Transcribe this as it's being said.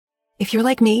If you're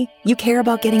like me, you care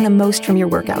about getting the most from your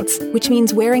workouts, which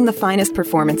means wearing the finest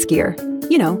performance gear.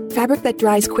 You know, fabric that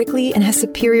dries quickly and has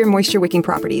superior moisture-wicking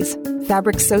properties.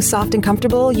 Fabric so soft and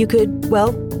comfortable you could,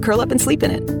 well, curl up and sleep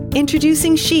in it.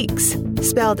 Introducing Sheex,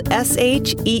 spelled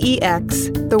S-H-E-E-X,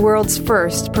 the world's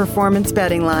first performance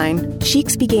bedding line.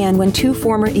 Sheex began when two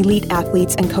former elite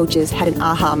athletes and coaches had an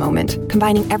aha moment,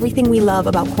 combining everything we love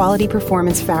about quality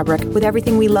performance fabric with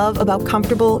everything we love about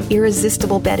comfortable,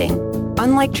 irresistible bedding.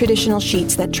 Unlike traditional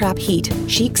sheets that trap heat,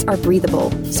 Sheex are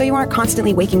breathable, so you aren't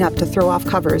constantly waking up to throw off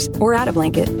covers or add a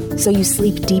blanket, so you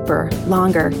sleep deeper,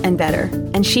 longer, and better.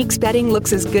 And Sheex bedding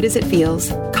looks as good as it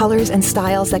feels. Colors and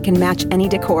styles that can match any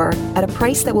decor at a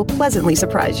price that will pleasantly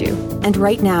surprise you. And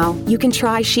right now, you can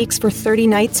try Sheex for 30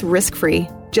 nights risk-free.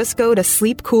 Just go to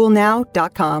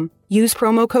sleepcoolnow.com. Use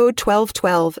promo code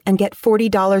 1212 and get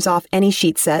 $40 off any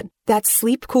sheet set. That's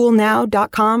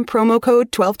sleepcoolnow.com, promo code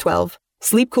 1212.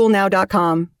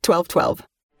 sleepcoolnow.com, 1212.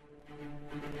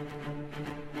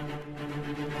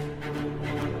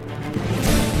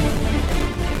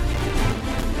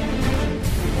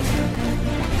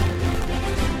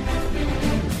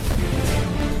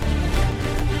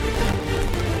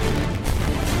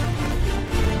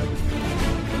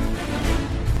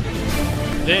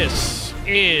 This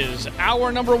is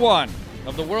hour number one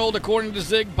of the World According to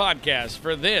Zig podcast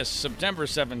for this September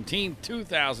 17th,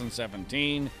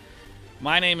 2017.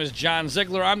 My name is John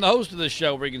Ziegler. I'm the host of this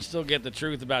show where you can still get the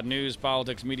truth about news,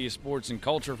 politics, media, sports, and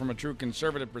culture from a true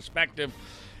conservative perspective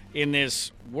in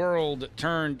this world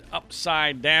turned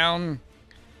upside down.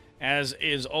 As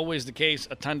is always the case,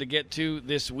 a ton to get to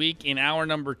this week. In hour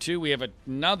number two, we have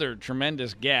another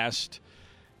tremendous guest,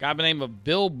 a guy by the name of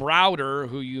Bill Browder,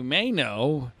 who you may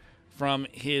know from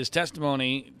his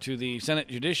testimony to the Senate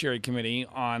Judiciary Committee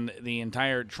on the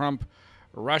entire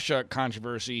Trump-Russia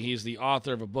controversy. He's the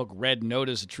author of a book, Red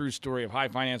Notice, a true story of high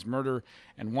finance murder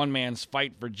and one man's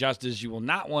fight for justice. You will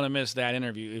not want to miss that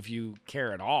interview if you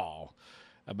care at all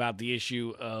about the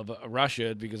issue of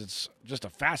Russia, because it's just a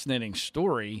fascinating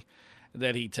story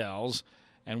that he tells,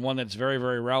 and one that's very,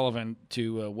 very relevant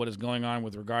to what is going on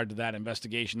with regard to that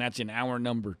investigation. That's in hour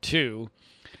number two.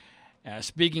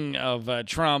 Speaking of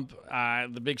Trump,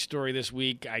 the big story this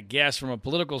week, I guess from a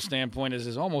political standpoint, as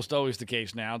is almost always the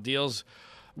case now, deals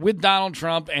with Donald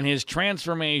Trump and his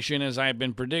transformation, as I've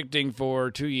been predicting for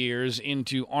 2 years,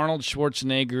 into Arnold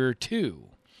Schwarzenegger 2.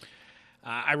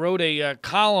 I wrote a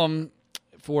column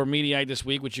for Mediaite this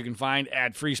week, which you can find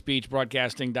at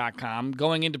freespeechbroadcasting.com,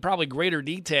 going into probably greater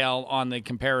detail on the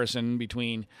comparison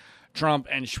between Trump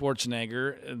and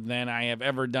Schwarzenegger than I have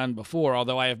ever done before,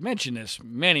 although I have mentioned this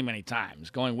many, many times,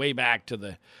 going way back to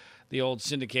the old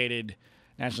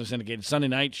nationally syndicated Sunday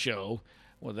night show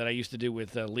that I used to do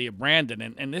with Leah Brandon.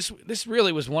 And this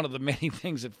really was one of the many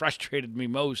things that frustrated me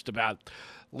most about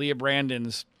Leah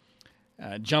Brandon's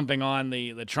jumping on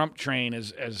the Trump train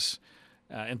as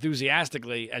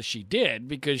enthusiastically as she did,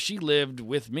 because she lived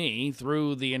with me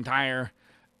through the entire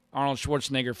Arnold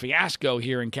Schwarzenegger fiasco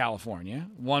here in California,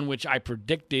 one which I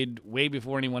predicted way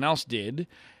before anyone else did,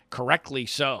 correctly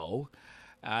so.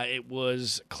 It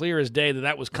was clear as day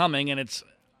that was coming, and it's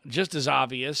just as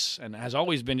obvious, and has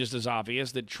always been just as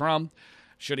obvious, that Trump,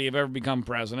 should he have ever become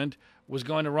president, was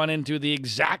going to run into the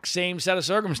exact same set of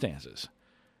circumstances.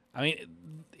 I mean,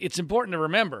 it's important to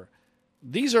remember,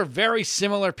 these are very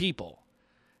similar people.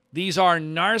 These are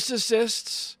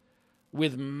narcissists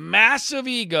with massive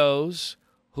egos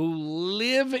who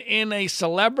live in a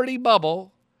celebrity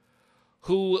bubble,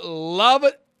 who love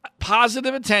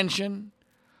positive attention,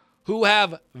 who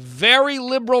have very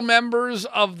liberal members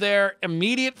of their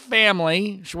immediate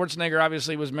family. Schwarzenegger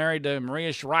obviously was married to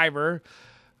Maria Shriver,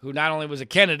 who not only was a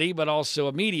Kennedy, but also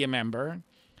a media member.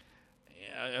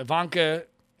 Ivanka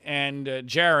and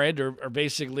Jared are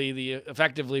basically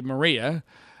effectively Maria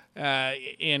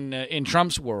in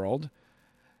Trump's world.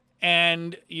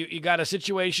 And you got a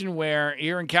situation where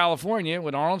here in California,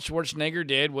 what Arnold Schwarzenegger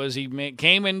did was he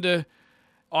came into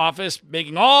office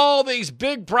making all these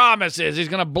big promises. He's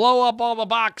going to blow up all the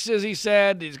boxes, he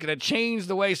said. He's going to change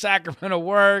the way Sacramento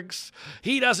works.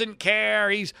 He doesn't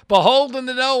care. He's beholden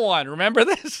to no one. Remember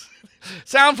this?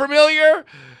 Sound familiar?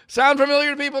 Sound familiar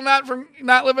to people not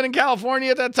living in California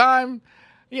at that time?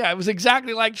 Yeah, it was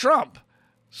exactly like Trump.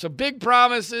 So big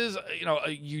promises, a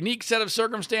unique set of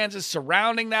circumstances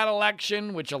surrounding that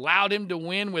election, which allowed him to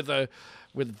win with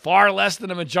far less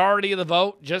than a majority of the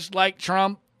vote, just like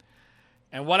Trump.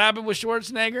 And what happened with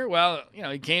Schwarzenegger? Well,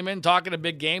 he came in talking a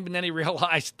big game, and then he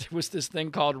realized there was this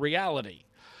thing called reality.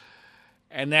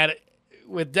 And that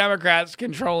with Democrats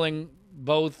controlling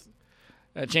both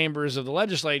chambers of the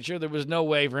legislature, there was no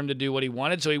way for him to do what he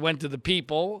wanted. So he went to the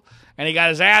people, and he got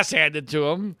his ass handed to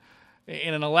him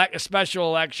in a special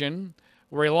election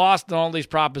where he lost on all these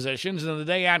propositions. And the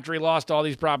day after he lost all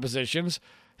these propositions,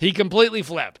 he completely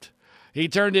flipped. He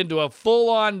turned into a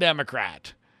full-on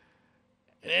Democrat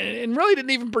and really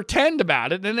didn't even pretend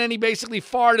about it. And then he basically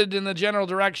farted in the general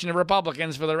direction of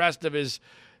Republicans for the rest of his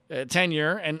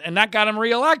tenure, and that got him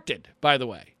reelected, by the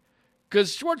way,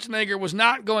 because Schwarzenegger was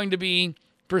not going to be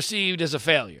perceived as a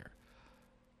failure.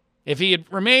 If he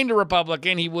had remained a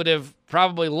Republican, he would have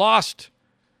probably lost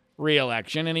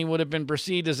re-election, and he would have been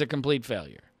perceived as a complete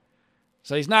failure.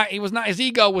 So his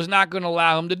ego was not going to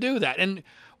allow him to do that. And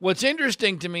what's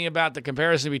interesting to me about the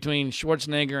comparison between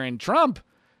Schwarzenegger and Trump,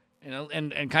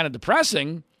 and kind of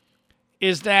depressing,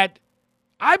 is that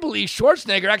I believe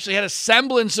Schwarzenegger actually had a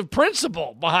semblance of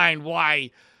principle behind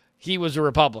why he was a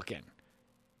Republican,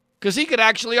 because he could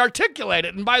actually articulate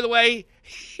it. And by the way,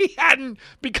 he hadn't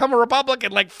become a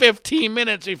Republican like 15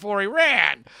 minutes before he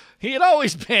ran. He had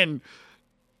always been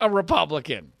a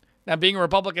Republican. Now, being a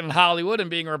Republican in Hollywood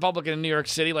and being a Republican in New York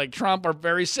City like Trump are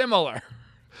very similar.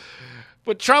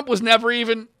 But Trump was never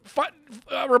even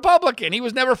a Republican. He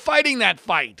was never fighting that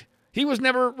fight. He was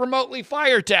never remotely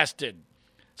fire tested.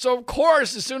 So, of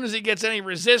course, as soon as he gets any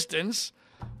resistance,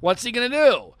 what's he going to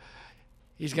do?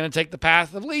 He's going to take the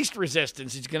path of least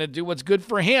resistance. He's going to do what's good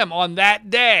for him on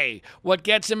that day, what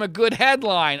gets him a good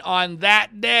headline on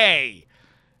that day.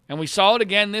 And we saw it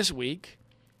again this week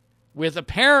with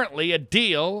apparently a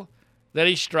deal that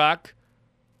he struck,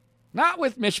 not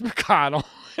with Mitch McConnell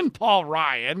and Paul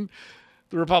Ryan,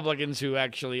 the Republicans who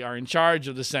actually are in charge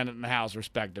of the Senate and the House,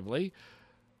 respectively,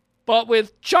 but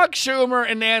with Chuck Schumer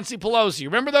and Nancy Pelosi.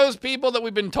 Remember those people that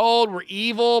we've been told were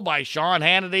evil by Sean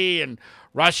Hannity and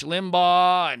Rush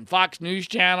Limbaugh and Fox News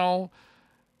Channel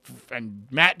and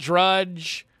Matt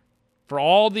Drudge for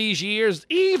all these years?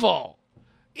 Evil.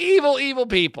 Evil, evil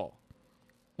people.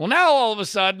 Well, now all of a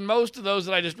sudden, most of those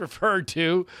that I just referred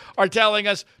to are telling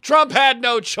us Trump had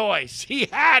no choice. He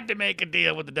had to make a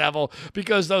deal with the devil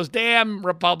because those damn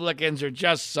Republicans are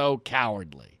just so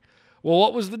cowardly. Well,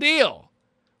 what was the deal?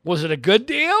 Was it a good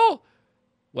deal?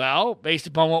 Well, based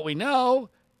upon what we know,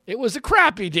 it was a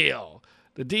crappy deal.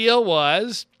 The deal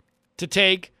was to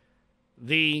take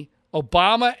the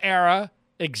Obama-era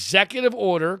executive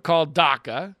order called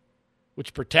DACA,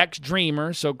 which protects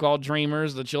dreamers, so-called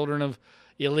dreamers, the children of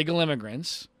illegal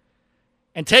immigrants,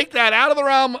 and take that out of the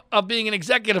realm of being an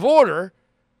executive order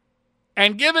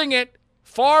and giving it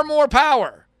far more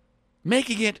power,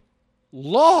 making it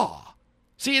law.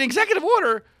 See, an executive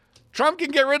order, Trump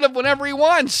can get rid of whenever he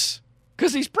wants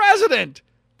because he's president.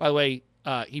 By the way,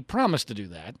 he promised to do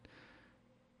that.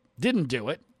 Didn't do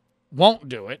it. Won't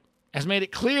do it. Has made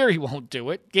it clear he won't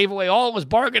do it. Gave away all of his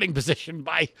bargaining position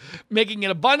by making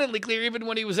it abundantly clear, even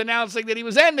when he was announcing that he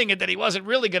was ending it, that he wasn't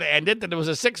really going to end it, that there was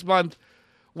a 6-month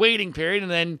waiting period.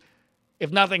 And then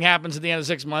if nothing happens at the end of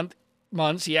 6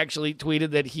 months, he actually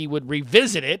tweeted that he would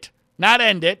revisit it, not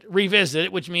end it, revisit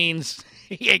it, which means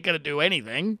he ain't going to do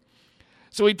anything.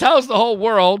 So he tells the whole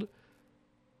world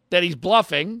that he's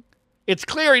bluffing. It's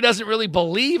clear he doesn't really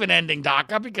believe in ending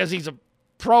DACA because he's a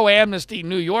pro-amnesty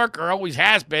New Yorker, always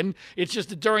has been. It's just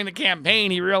that during the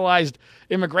campaign, he realized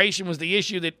immigration was the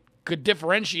issue that could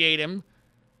differentiate him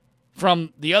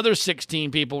from the other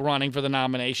 16 people running for the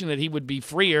nomination, that he would be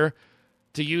freer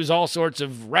to use all sorts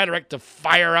of rhetoric to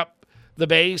fire up the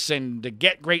base and to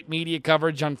get great media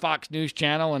coverage on Fox News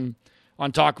Channel and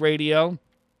on talk radio,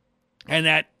 and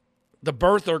that the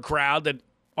birther crowd that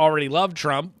already loved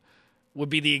Trump would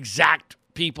be the exact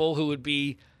people who would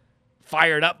be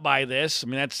fired up by this. I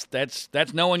mean,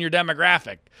 that's knowing your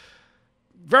demographic.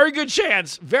 Very good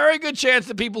chance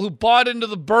that people who bought into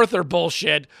the birther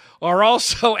bullshit are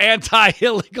also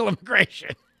anti-illegal immigration.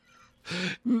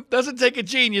 Doesn't take a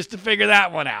genius to figure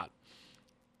that one out.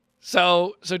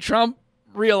 So Trump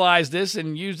realized this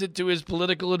and used it to his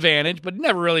political advantage, but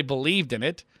never really believed in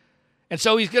it. And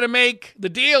so he's going to make, the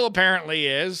deal apparently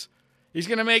is, he's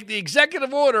going to make the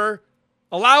executive order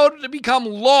allow it to become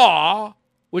law,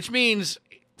 which means,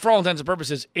 for all intents and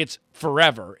purposes, it's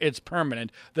forever. It's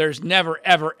permanent. There's never,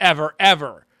 ever, ever,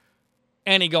 ever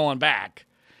any going back.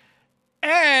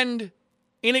 And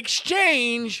in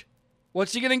exchange,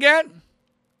 what's he going to get?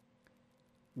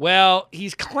 Well,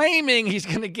 he's claiming he's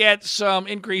going to get some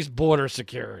increased border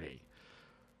security,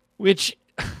 which,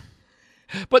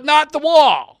 but not the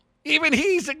wall. Even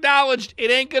he's acknowledged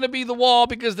it ain't going to be the wall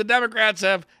because the Democrats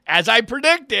have, as I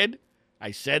predicted,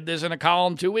 I said this in a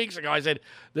column 2 weeks ago, I said,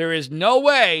 there is no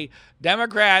way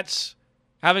Democrats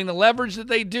having the leverage that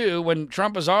they do when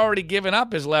Trump has already given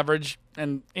up his leverage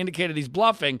and indicated he's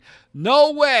bluffing,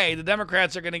 no way the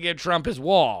Democrats are going to give Trump his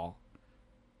wall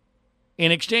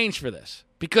in exchange for this,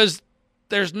 because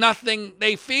there's nothing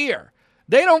they fear.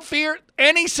 They don't fear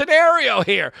any scenario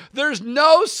here. There's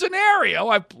no scenario.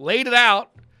 I laid it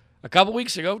out a couple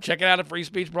weeks ago. Check it out at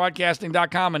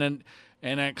freespeechbroadcasting.com and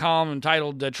a column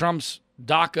entitled Trump's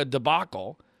DACA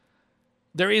debacle.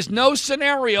 There is no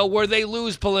scenario where they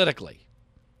lose politically.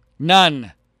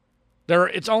 None.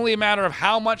 It's only a matter of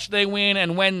how much they win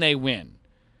and when they win.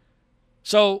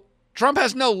 So Trump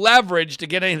has no leverage to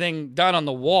get anything done on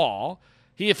the wall.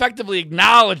 He effectively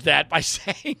acknowledged that by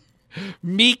saying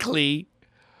meekly,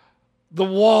 the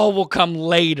wall will come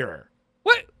later.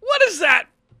 What is that?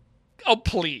 Oh,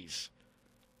 please.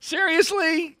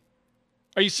 Seriously?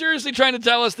 Are you seriously trying to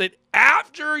tell us that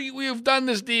after we've done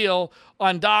this deal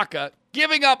on DACA,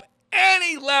 giving up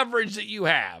any leverage that you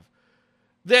have,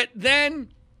 that then,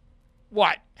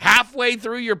 halfway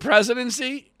through your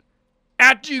presidency,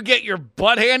 after you get your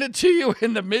butt handed to you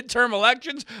in the midterm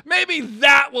elections, maybe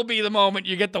that will be the moment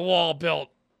you get the wall built,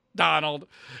 Donald?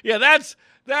 Yeah, that's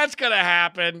going to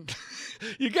happen.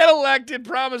 You get elected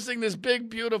promising this big,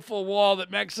 beautiful wall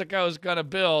that Mexico is going to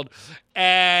build,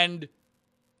 and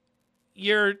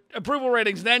your approval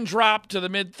ratings then drop to the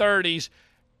mid-30s.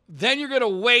 Then you're going to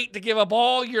wait to give up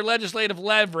all your legislative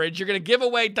leverage. You're going to give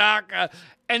away DACA.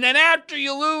 And then after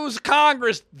you lose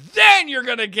Congress, then you're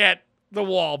going to get the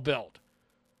wall built.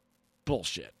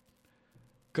 Bullshit.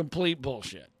 Complete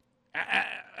bullshit.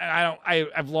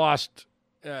 I've lost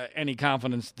any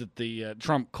confidence that the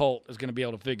Trump cult is going to be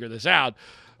able to figure this out.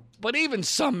 But even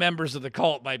some members of the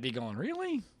cult might be going,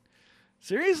 really?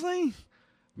 Seriously?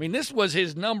 I mean, this was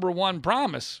his number one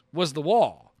promise, was the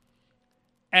wall.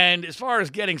 And as far as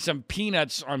getting some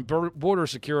peanuts on border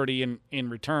security in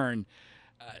return,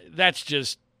 that's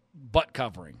just butt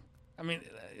covering. I mean,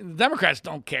 the Democrats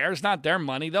don't care. It's not their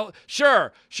money.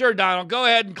 Sure, Donald, go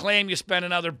ahead and claim you spent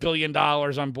another $1 billion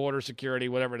on border security,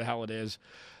 whatever the hell it is.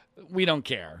 We don't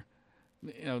care.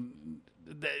 You know,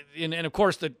 and of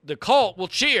course, the cult will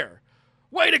cheer.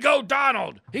 Way to go,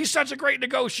 Donald. He's such a great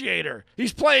negotiator.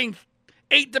 He's playing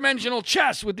 8-dimensional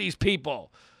chess with these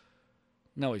people.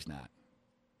 No, he's not.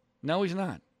 No, he's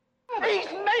not. He's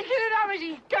making it up as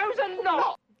he goes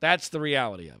along. That's the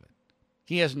reality of it.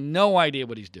 He has no idea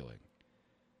what he's doing.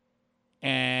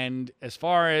 And as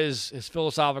far as his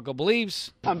philosophical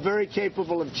beliefs, I'm very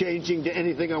capable of changing to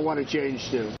anything I want to change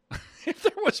to. If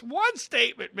there was one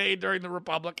statement made during the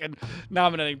Republican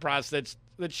nominating process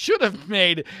that should have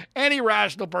made any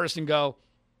rational person go,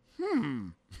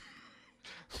 I'm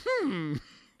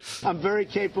very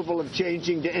capable of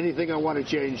changing to anything I want to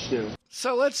change to.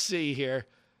 So let's see here.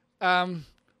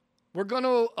 We're going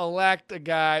to elect a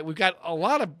guy. We've got a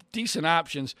lot of decent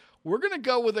options. We're going to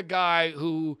go with a guy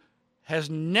who has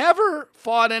never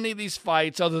fought any of these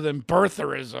fights other than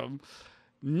birtherism,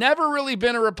 never really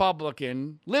been a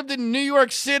Republican, lived in New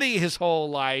York City his whole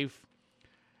life,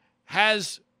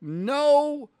 has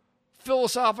no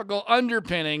philosophical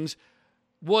underpinnings,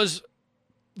 was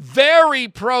very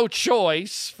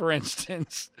pro-choice, for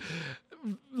instance,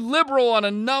 liberal on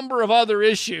a number of other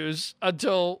issues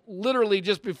until literally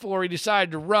just before he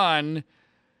decided to run,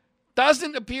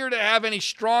 doesn't appear to have any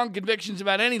strong convictions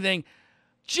about anything.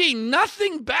 Gee,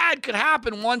 nothing bad could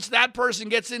happen once that person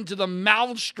gets into the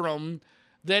maelstrom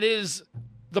that is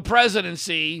the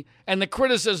presidency and the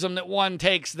criticism that one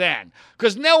takes then.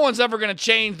 Because no one's ever going to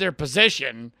change their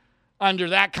position under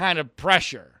that kind of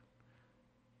pressure.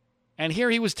 And here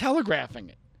he was telegraphing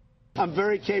it. I'm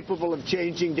very capable of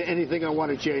changing to anything I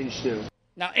want to change to.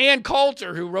 Now, Ann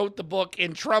Coulter, who wrote the book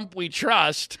In Trump We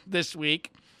Trust this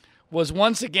week, was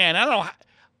once again, I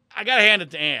got to hand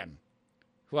it to Ann,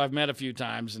 who I've met a few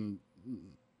times and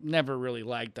never really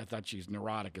liked. I thought she's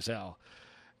neurotic as hell.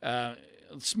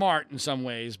 Smart in some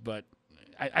ways, but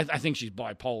I think she's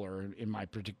bipolar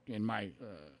in my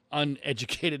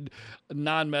uneducated,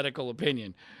 non-medical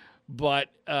opinion. But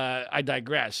I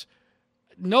digress.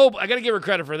 I got to give her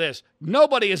credit for this.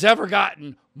 Nobody has ever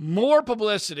gotten more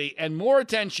publicity and more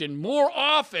attention more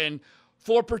often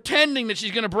for pretending that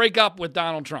she's going to break up with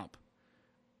Donald Trump.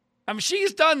 I mean,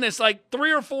 she's done this like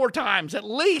 3 or 4 times, at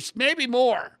least, maybe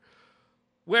more,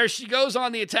 where she goes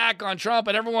on the attack on Trump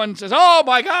and everyone says, oh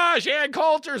my gosh, Ann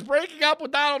Coulter's breaking up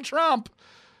with Donald Trump.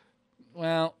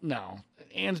 Well, no.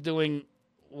 Ann's doing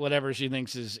whatever she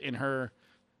thinks is in her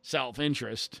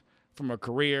self-interest from a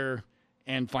career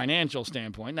and financial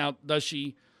standpoint. Now, does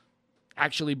she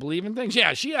actually believe in things?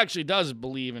 Yeah, she actually does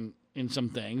believe in some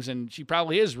things, and she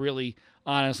probably is really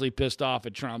honestly pissed off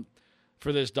at Trump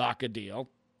for this DACA deal.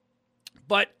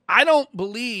 But I don't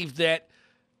believe that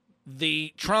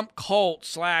the Trump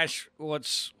cult /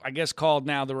 what's, I guess, called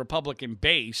now the Republican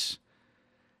base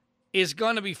is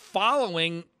going to be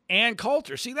following Ann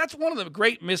Coulter. See, that's one of the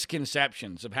great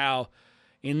misconceptions of how,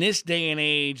 in this day and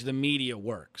age, the media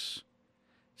works.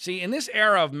 See, in this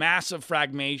era of massive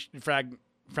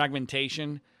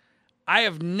fragmentation, I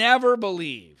have never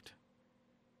believed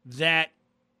that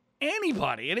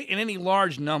anybody in any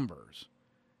large numbers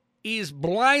is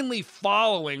blindly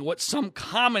following what some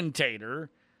commentator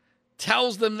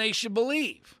tells them they should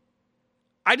believe.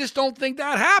 I just don't think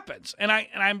that happens. And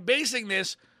I'm basing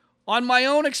this on my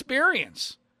own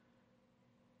experience.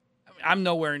 I'm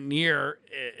nowhere near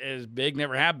as big,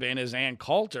 never have been, as Ann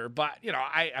Coulter, but,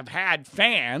 I've had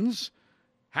fans,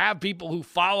 have people who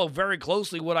follow very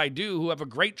closely what I do, who have a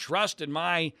great trust in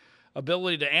my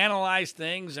ability to analyze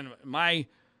things and my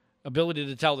ability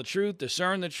to tell the truth,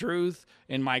 discern the truth,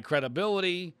 and my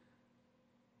credibility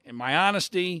and my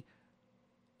honesty.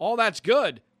 All that's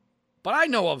good. But I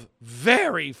know of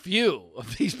very few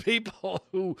of these people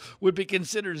who would be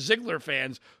considered Ziegler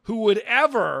fans who would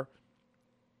ever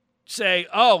say,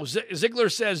 oh, Ziegler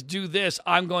says do this,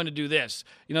 I'm going to do this.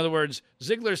 In other words,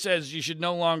 Ziegler says you should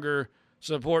no longer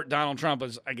support Donald Trump,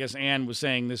 as I guess Ann was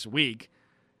saying this week,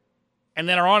 and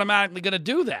then are automatically going to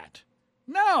do that.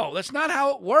 No, that's not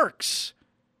how it works.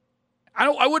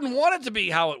 I wouldn't want it to be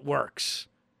how it works.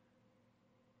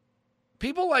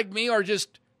 People like me are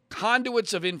just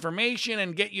conduits of information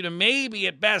and get you to maybe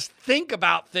at best think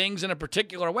about things in a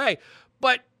particular way.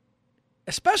 But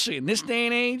especially in this day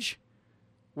and age,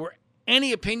 where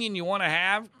any opinion you want to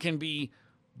have can be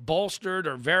bolstered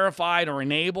or verified or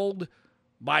enabled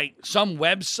by some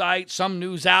website, some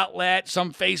news outlet,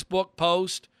 some Facebook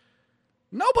post.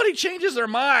 Nobody changes their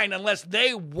mind unless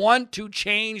they want to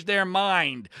change their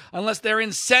mind, unless they're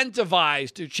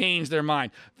incentivized to change their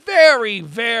mind. Very,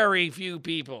 very few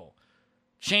people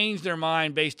change their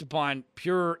mind based upon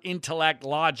pure intellect,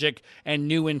 logic, and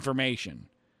new information,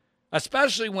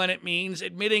 especially when it means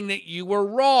admitting that you were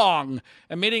wrong,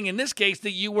 admitting in this case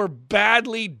that you were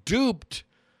badly duped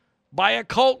by a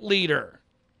cult leader.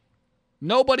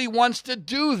 Nobody wants to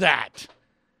do that.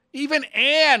 Even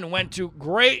Ann went to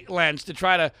great lengths to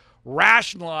try to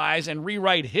rationalize and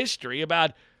rewrite history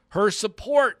about her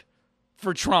support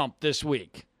for Trump this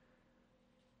week.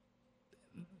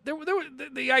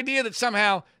 The idea that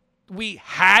somehow we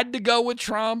had to go with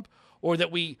Trump, or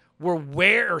that we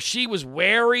were she was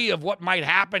wary of what might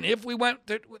happen if we went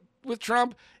with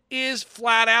Trump, is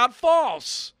flat out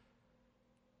false.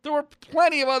 There were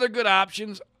plenty of other good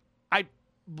options. I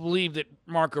believe that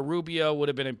Marco Rubio would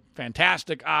have been a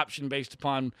fantastic option based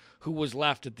upon who was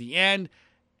left at the end.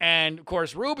 And, of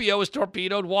course, Rubio was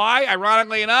torpedoed. Why?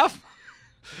 Ironically enough,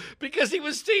 because he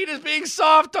was seen as being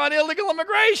soft on illegal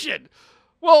immigration.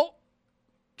 Well,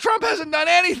 Trump hasn't done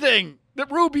anything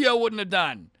that Rubio wouldn't have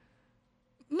done.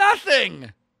 Nothing.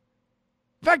 In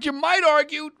fact, you might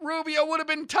argue Rubio would have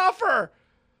been tougher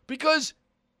because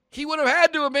he would have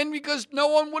had to have been, because no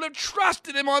one would have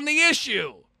trusted him on the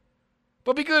issue.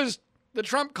 But because the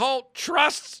Trump cult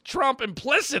trusts Trump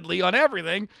implicitly on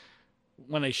everything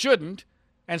when they shouldn't,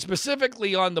 and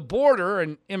specifically on the border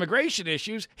and immigration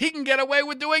issues, he can get away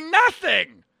with doing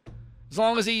nothing as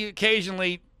long as he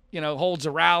occasionally, holds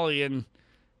a rally and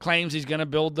claims he's going to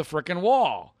build the frickin'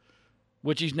 wall,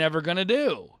 which he's never going to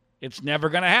do. It's never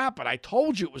going to happen. I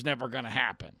told you it was never going to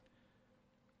happen.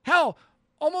 Hell,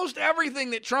 almost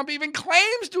everything that Trump even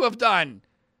claims to have done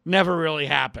never really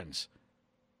happens.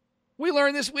 We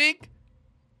learned this week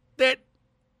that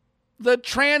the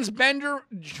transgender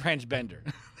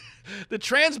the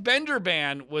transgender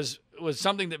ban was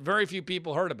something that very few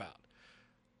people heard about.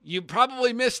 You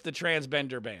probably missed the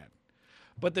transgender ban.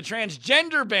 But the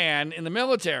transgender ban in the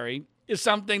military is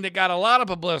something that got a lot of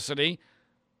publicity,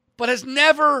 but has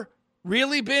never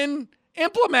really been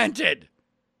implemented.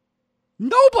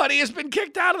 Nobody has been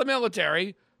kicked out of the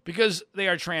military because they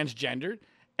are transgendered.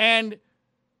 And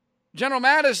General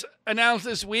Mattis announced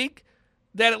this week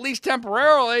that at least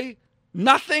temporarily,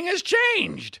 nothing has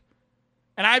changed.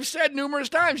 And I've said numerous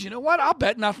times, you know what? I'll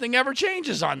bet nothing ever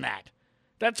changes on that.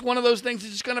 That's one of those things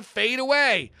that's just going to fade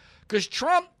away. Because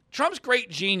Trump's great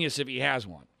genius, if he has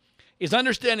one, is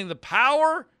understanding the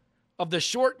power of the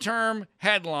short-term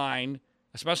headline,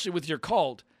 especially with your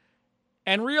cult,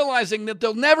 and realizing that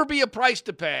there'll never be a price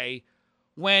to pay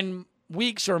when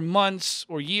weeks or months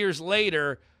or years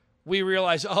later we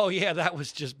realize, oh, yeah, that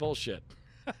was just bullshit.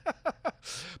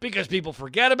 Because people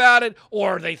forget about it,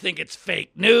 or they think it's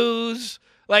fake news.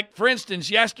 Like, for instance,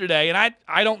 yesterday, and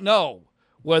I don't know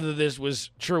whether this was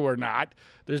true or not,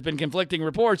 there's been conflicting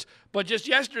reports. But just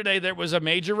yesterday, there was a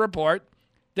major report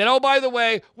that, oh, by the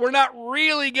way, we're not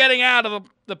really getting out of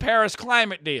the Paris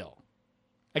climate deal.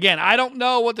 Again, I don't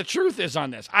know what the truth is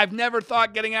on this. I've never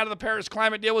thought getting out of the Paris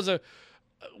climate deal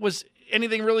was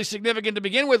anything really significant to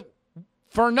begin with,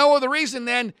 for no other reason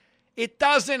than it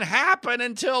doesn't happen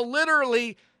until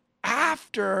literally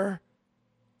after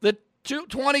the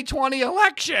 2020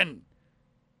 election.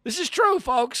 This is true,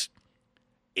 folks.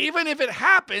 Even if it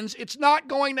happens, it's not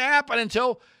going to happen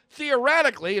until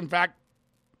theoretically, in fact,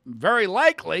 very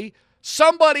likely,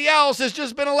 somebody else has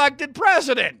just been elected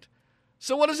president.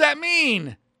 So what does that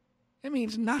mean? It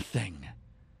means nothing.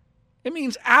 It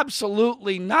means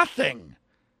absolutely nothing.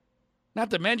 Not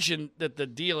to mention that the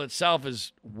deal itself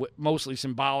is mostly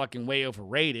symbolic and way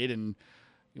overrated and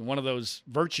one of those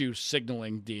virtue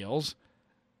signaling deals.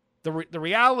 The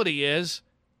reality is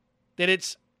that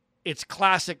it's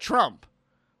classic Trump.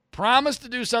 Promise to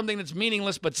do something that's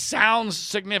meaningless but sounds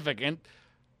significant.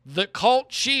 The cult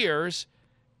cheers.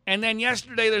 And then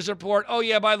yesterday there's a report, oh,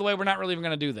 yeah, by the way, we're not really even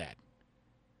going to do that.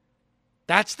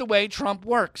 That's the way Trump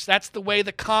works. That's the way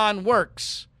the con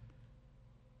works.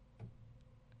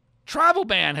 Travel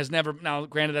ban has never, now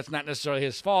granted that's not necessarily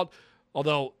his fault,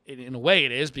 although in a way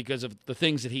it is because of the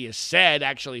things that he has said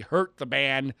actually hurt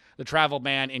the travel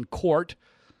ban in court.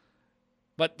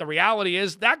 But the reality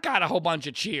is that got a whole bunch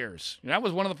of cheers. That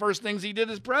was one of the first things he did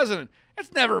as president.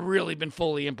 It's never really been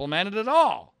fully implemented at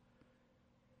all.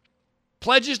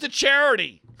 Pledges to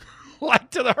charity,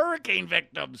 like to the hurricane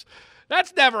victims.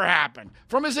 That's never happened.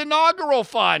 From his inaugural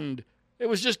fund, it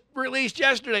was just released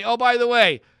yesterday. Oh, by the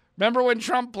way, remember when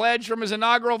Trump pledged from his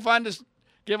inaugural fund to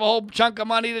give a whole chunk of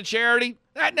money to charity?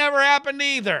 That never happened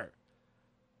either.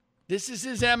 This is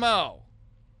his MO.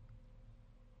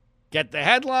 Get the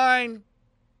headline,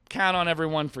 count on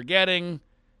everyone forgetting,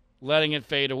 letting it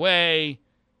fade away,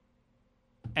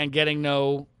 and getting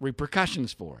no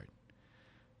repercussions for it.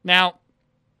 Now,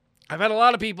 I've had a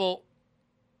lot of people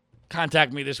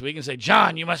contact me this week and say,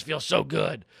 John, you must feel so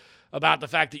good about the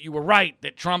fact that you were right,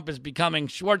 that Trump is becoming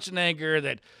Schwarzenegger,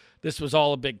 that this was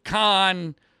all a big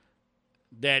con,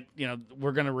 that,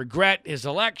 we're going to regret his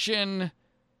election.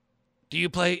 Do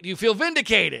you feel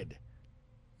vindicated?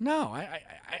 No,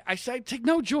 I take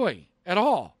no joy at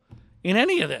all in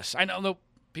any of this. I know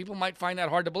people might find that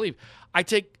hard to believe. I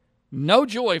take no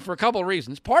joy for a couple of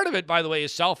reasons. Part of it, by the way,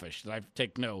 is selfish, that I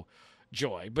take no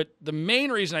joy. But the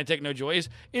main reason I take no joy is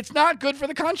it's not good for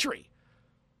the country.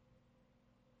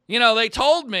 They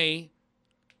told me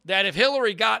that if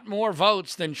Hillary got more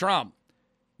votes than Trump,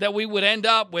 that we would end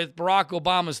up with Barack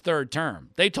Obama's third term.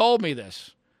 They told me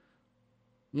this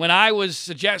when I was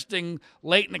suggesting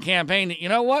late in the campaign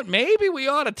that, maybe we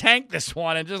ought to tank this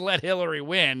one and just let Hillary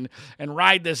win and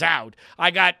ride this out.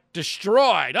 I got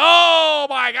destroyed. Oh,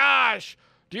 my gosh.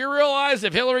 Do you realize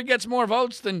if Hillary gets more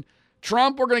votes than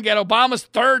Trump, we're going to get Obama's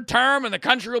third term and the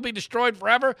country will be destroyed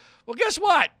forever? Well, guess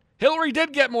what? Hillary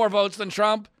did get more votes than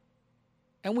Trump,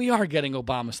 and we are getting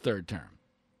Obama's third term.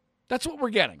 That's what we're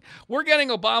getting. We're getting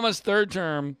Obama's third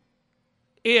term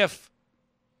if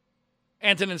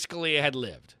Antonin Scalia had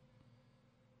lived.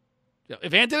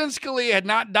 If Antonin Scalia had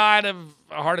not died of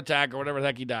a heart attack or whatever the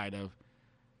heck he died of,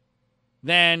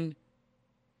 then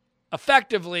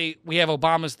effectively we have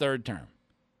Obama's third term.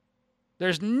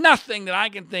 There's nothing that I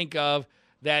can think of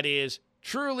that is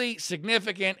truly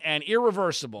significant and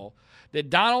irreversible that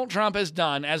Donald Trump has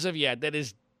done as of yet that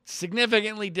is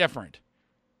significantly different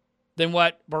than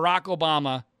what Barack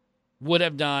Obama would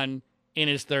have done in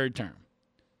his third term.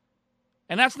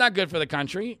 And that's not good for the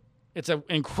country. It's an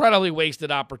incredibly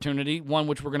wasted opportunity, one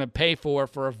which we're going to pay for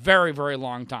a very, very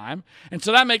long time. And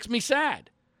so that makes me sad.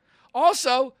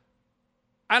 Also,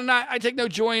 I take no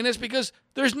joy in this because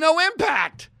there's no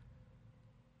impact.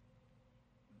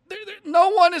 No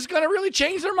one is going to really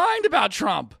change their mind about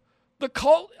Trump. The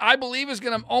cult, I believe, is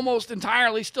going to almost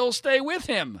entirely still stay with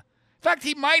him. In fact,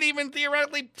 he might even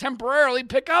theoretically, temporarily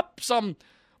pick up some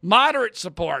moderate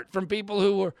support from people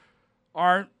who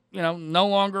are no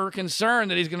longer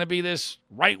concerned that he's going to be this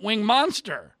right-wing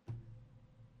monster.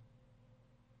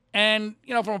 And,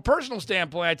 from a personal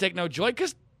standpoint, I take no joy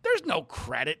because there's no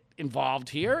credit involved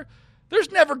here.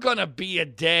 There's never going to be a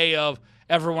day of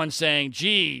everyone saying,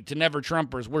 gee, to Never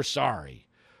Trumpers, we're sorry.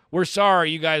 We're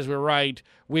sorry, you guys were right,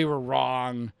 we were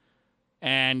wrong,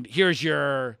 and here's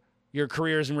your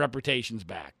careers and reputations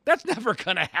back. That's never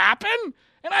going to happen,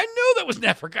 and I knew that was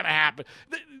never going to happen.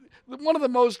 One of the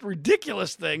most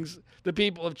ridiculous things that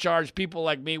people have charged people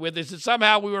like me with is that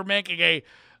somehow we were making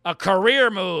a career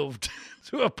move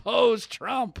to oppose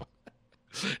Trump.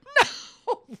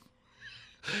 No,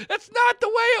 that's not the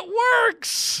way it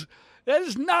works. That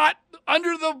is not,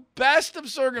 under the best of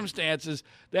circumstances,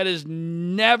 that is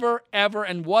never, ever,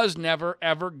 and was never,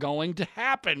 ever going to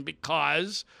happen,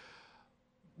 because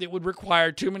it would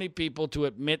require too many people to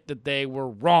admit that they were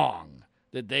wrong,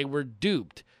 that they were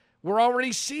duped. We're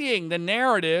already seeing the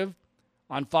narrative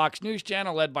on Fox News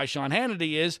Channel, led by Sean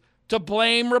Hannity, is to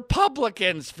blame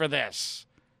Republicans for this.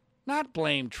 Not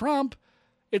blame Trump.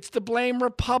 It's to blame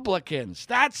Republicans.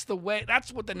 That's the way.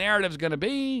 That's what the narrative's going to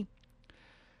be.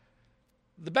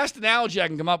 The best analogy I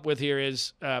can come up with here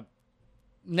is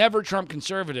never Trump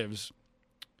conservatives,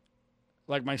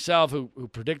 like myself, who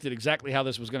predicted exactly how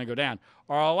this was going to go down,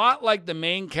 are a lot like the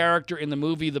main character in the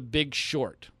movie The Big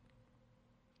Short.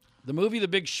 The movie The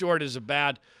Big Short is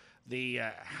about the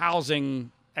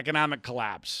housing economic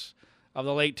collapse of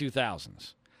the late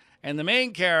 2000s. And the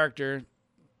main character,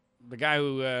 the guy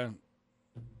who,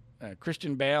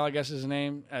 Christian Bale, I guess is his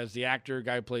name, as the actor,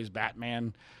 guy who plays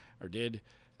Batman, or did,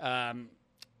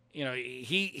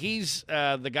 he's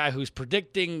the guy who's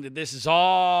predicting that this is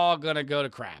all going to go to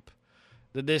crap.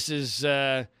 That this is,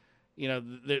 the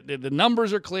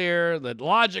numbers are clear, the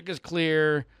logic is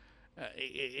clear.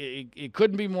 It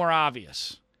couldn't be more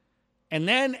obvious. And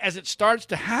then as it starts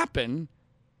to happen,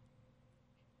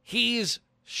 he's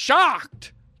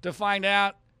shocked to find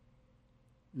out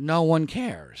no one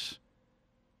cares.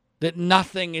 That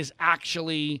nothing is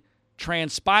actually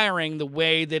transpiring the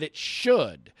way that it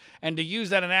should. And to use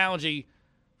that analogy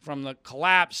from the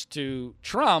collapse to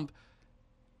Trump,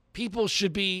 Trump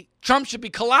should be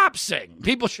collapsing.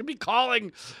 People should be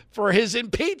calling for his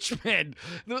impeachment.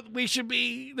 There should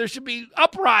be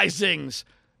uprisings.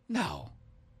 No,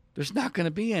 there's not going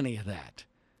to be any of that.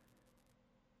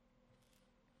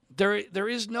 There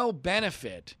is no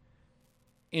benefit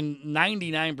in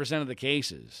 99% of the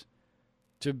cases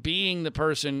to being the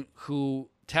person who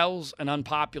tells an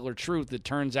unpopular truth that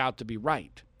turns out to be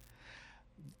right.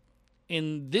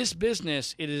 In this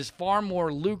business, it is far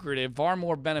more lucrative, far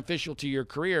more beneficial to your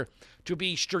career to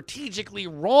be strategically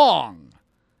wrong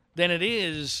than it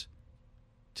is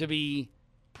to be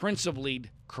principled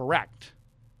correct.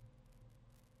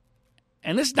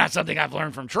 And this is not something I've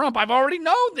learned from Trump. I've already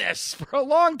known this for a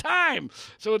long time.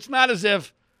 So it's not as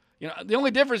if, the only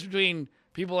difference between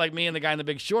people like me and the guy in The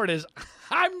Big Short is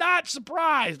I'm not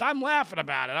surprised. I'm laughing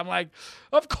about it. I'm like,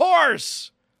 of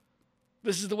course,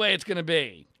 this is the way it's going to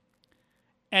be.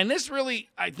 And this really,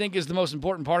 I think, is the most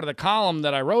important part of the column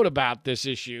that I wrote about this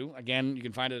issue. Again, you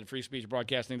can find it at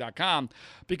freespeechbroadcasting.com.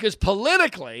 Because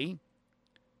politically,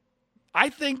 I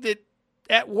think that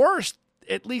at worst,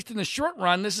 at least in the short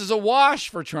run, this is a wash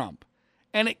for Trump.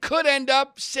 And it could end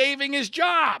up saving his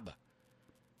job.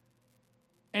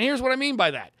 And here's what I mean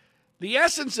by that. The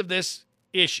essence of this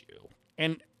issue,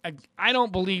 and I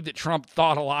don't believe that Trump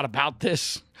thought a lot about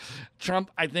this.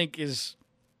 Trump, I think, is,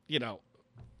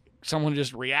 someone who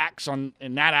just reacts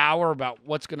in that hour about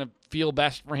what's going to feel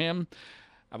best for him.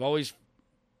 I've always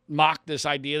mocked this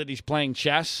idea that he's playing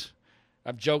chess.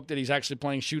 I've joked that he's actually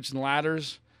playing Chutes and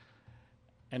Ladders,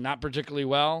 and not particularly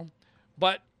well.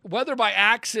 But whether by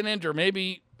accident or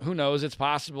maybe, who knows, it's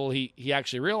possible he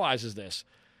actually realizes this.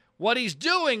 What he's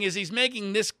doing is he's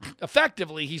making this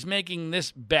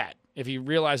bet, if he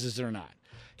realizes it or not.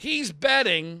 He's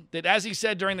betting that, as he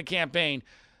said during the campaign,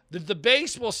 that the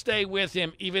base will stay with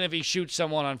him even if he shoots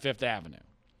someone on Fifth Avenue.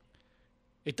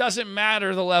 It doesn't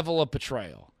matter the level of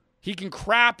betrayal. He can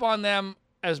crap on them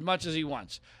as much as he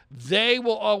wants. They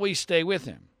will always stay with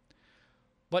him.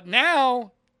 But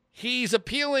now he's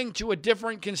appealing to a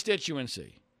different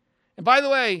constituency. And by the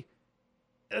way,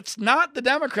 it's not the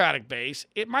Democratic base.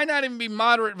 It might not even be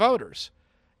moderate voters.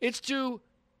 It's to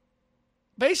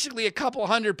basically a couple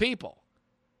hundred people.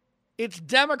 It's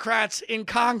Democrats in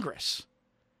Congress.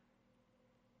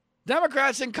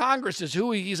 Democrats in Congress is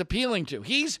who he's appealing to.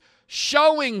 He's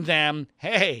showing them,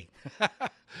 hey,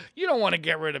 you don't want to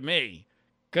get rid of me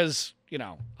because,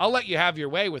 I'll let you have your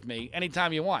way with me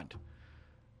anytime you want.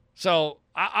 So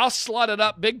I'll slut it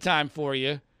up big time for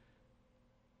you.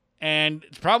 And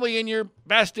it's probably in your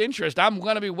best interest. I'm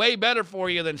going to be way better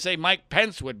for you than, say, Mike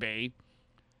Pence would be.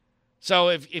 So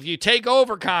if you take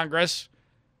over Congress,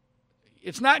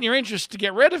 it's not in your interest to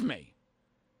get rid of me.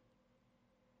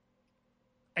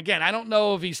 Again, I don't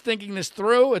know if he's thinking this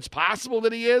through. It's possible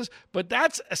that he is, but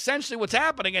that's essentially what's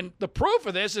happening. And the proof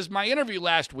of this is my interview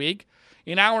last week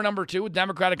in hour number 2 with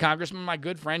Democratic Congressman, my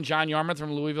good friend John Yarmuth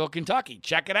from Louisville, Kentucky.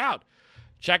 Check it out.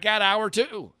 Check out hour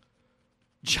 2.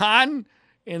 John,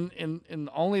 in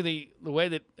only the way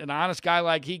that an honest guy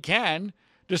like he can,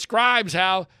 describes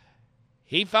how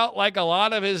he felt like a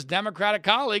lot of his Democratic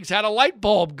colleagues had a light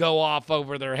bulb go off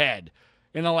over their head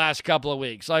in the last couple of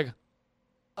weeks. Like,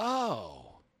 oh,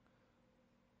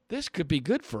 this could be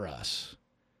good for us.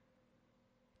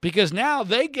 Because now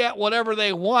they get whatever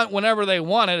they want whenever they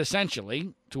want it,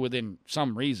 essentially, to within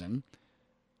some reason.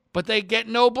 But they get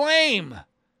no blame.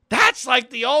 That's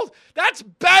like that's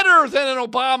better than an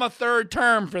Obama third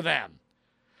term for them.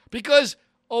 Because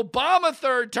Obama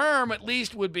third term at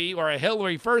least would be, or a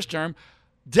Hillary first term,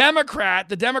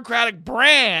 the Democratic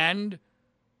brand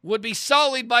would be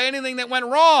sullied by anything that went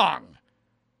wrong.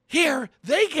 Here,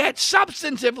 they get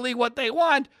substantively what they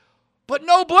want, but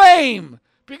no blame.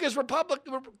 Because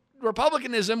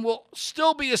Republicanism will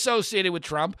still be associated with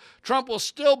Trump. Trump will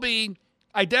still be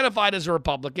identified as a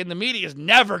Republican. The media is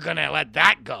never going to let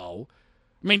that go.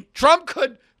 I mean, Trump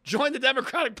could join the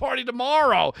Democratic Party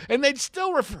tomorrow, and they'd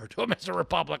still refer to him as a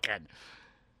Republican.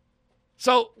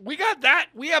 So we got that.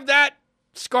 We have that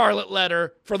scarlet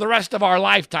letter for the rest of our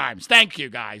lifetimes. Thank you,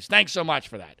 guys. Thanks so much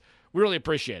for that. We really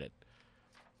appreciate it.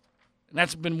 And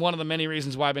that's been one of the many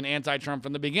reasons why I've been anti-Trump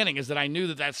from the beginning, is that I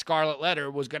knew that scarlet letter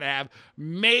was going to have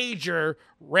major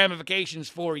ramifications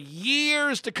for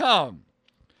years to come.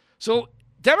 So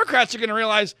Democrats are going to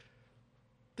realize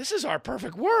this is our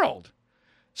perfect world.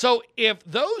 So if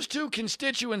those two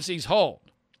constituencies hold,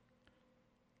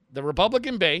 the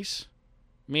Republican base,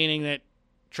 meaning that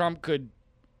Trump could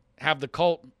have the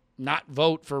cult not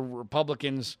vote for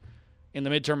Republicans in the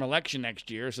midterm election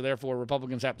next year, so therefore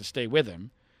Republicans have to stay with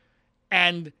him,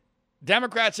 and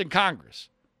Democrats in Congress,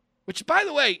 which, by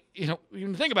the way, you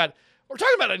can think about it, we're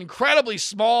talking about an incredibly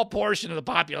small portion of the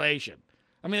population.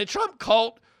 I mean, the Trump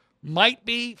cult might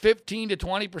be 15 to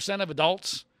 20% of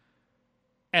adults.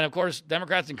 And, of course,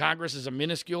 Democrats in Congress is a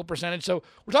minuscule percentage. So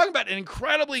we're talking about an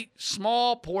incredibly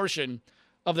small portion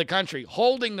of the country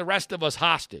holding the rest of us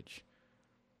hostage.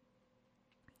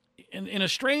 In a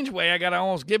strange way, I got to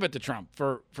almost give it to Trump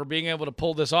for being able to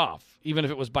pull this off, even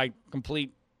if it was by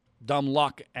complete dumb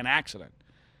luck and accident.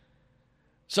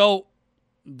 So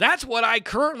that's what I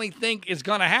currently think is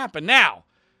going to happen. Now,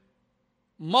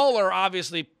 Mueller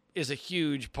obviously is a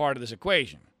huge part of this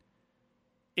equation.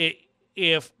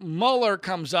 If Mueller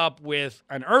comes up with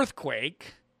an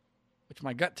earthquake, which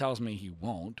my gut tells me he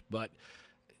won't, but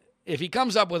if he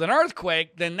comes up with an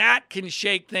earthquake, then that can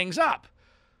shake things up.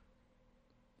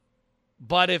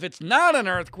 But if it's not an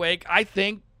earthquake, I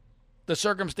think the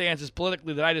circumstances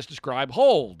politically that I just described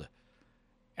hold,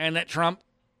 and that Trump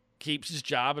keeps his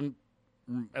job and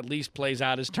at least plays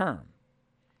out his term.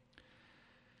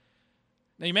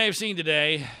 Now, you may have seen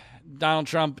today Donald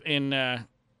Trump in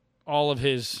all of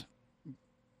his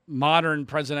modern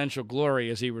presidential glory,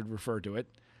 as he would refer to it,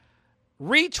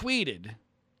 retweeted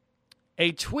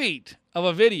a tweet of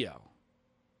a video.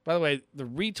 By the way, the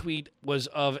retweet was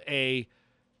of a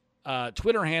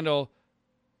Twitter handle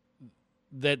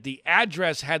that the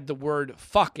address had the word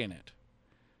fuck in it.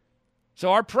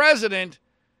 So our president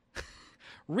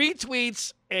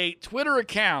retweets a Twitter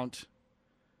account.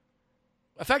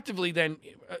 Effectively, then,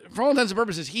 for all intents and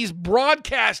purposes, he's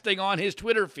broadcasting on his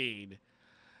Twitter feed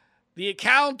the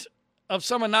account of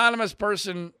some anonymous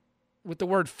person with the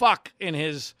word fuck in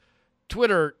his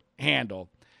Twitter handle.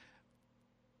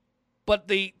 But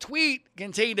the tweet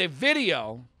contained a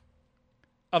video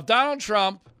of Donald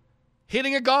Trump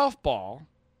hitting a golf ball.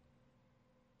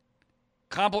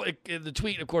 The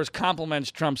tweet, of course,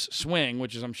 compliments Trump's swing,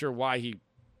 which is, I'm sure,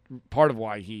 part of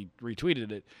why he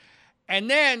retweeted it. And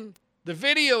then the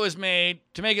video is made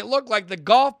to make it look like the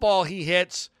golf ball he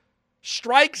hits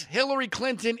strikes Hillary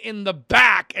Clinton in the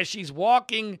back as she's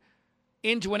walking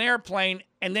into an airplane,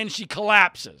 and then she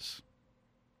collapses.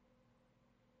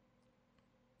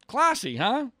 Classy,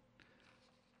 huh?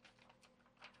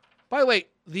 By the way,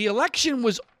 the election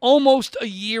was almost a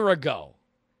year ago.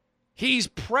 He's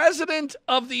president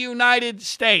of the United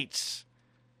States.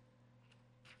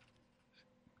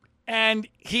 And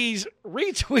he's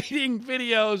retweeting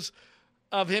videos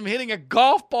of him hitting a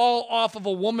golf ball off of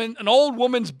an old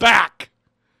woman's back.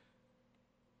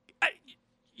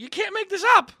 You can't make this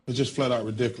up. It's just flat out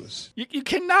ridiculous. You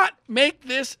cannot make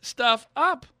this stuff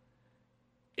up.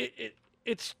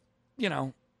 It's,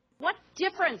 What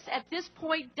difference at this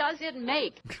point does it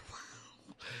make?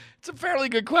 It's a fairly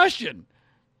good question.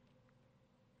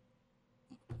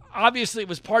 Obviously, it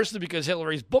was partially because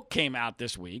Hillary's book came out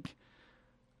this week.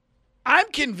 I'm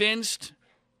convinced,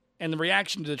 and the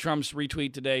reaction to Trump's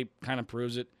retweet today kind of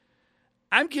proves it,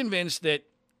 I'm convinced that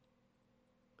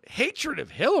hatred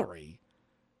of Hillary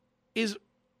is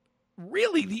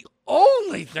really the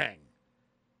only thing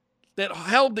that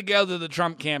held together the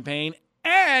Trump campaign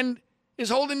and is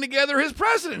holding together his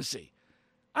presidency.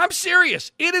 I'm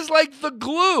serious. It is like the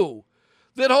glue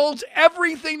that holds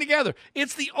everything together.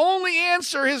 It's the only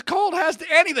answer his cult has to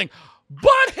anything.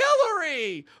 But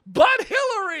Hillary! But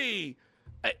Hillary!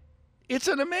 It's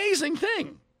an amazing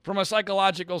thing from a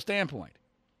psychological standpoint.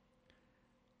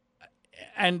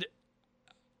 And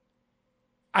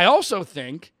I also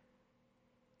think,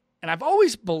 and I've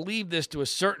always believed this to a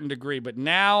certain degree, but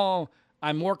now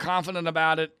I'm more confident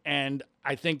about it, and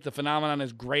I think the phenomenon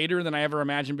is greater than I ever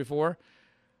imagined before.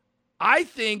 I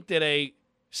think that a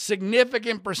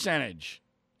significant percentage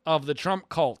of the Trump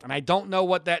cult, and I don't know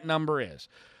what that number is,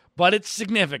 but it's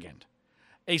significant.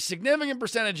 A significant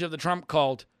percentage of the Trump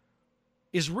cult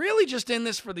is really just in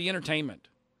this for the entertainment.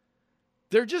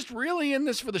 They're just really in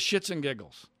this for the shits and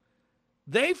giggles.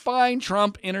 They find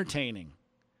Trump entertaining.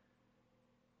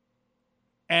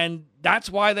 And that's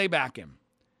why they back him.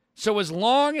 So as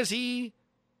long as he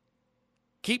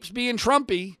keeps being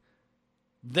Trumpy,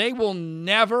 they will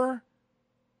never,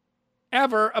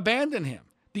 ever abandon him.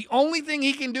 The only thing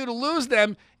he can do to lose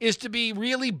them is to be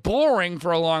really boring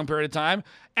for a long period of time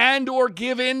and or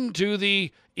give in to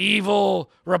the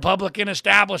evil Republican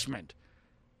establishment.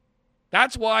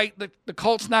 That's why the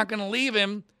cult's not going to leave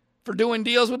him for doing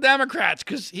deals with Democrats,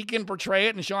 because he can portray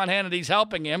it, and Sean Hannity's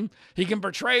helping him. He can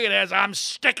portray it as, I'm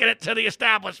sticking it to the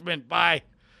establishment by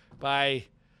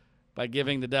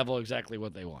giving the devil exactly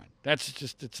what they want.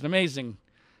 It's an amazing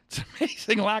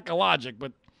lack of logic,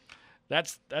 but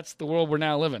that's the world we're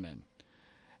now living in.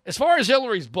 As far as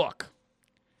Hillary's book,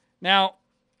 now,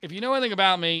 if you know anything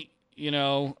about me, you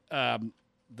know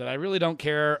that I really don't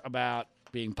care about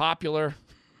being popular.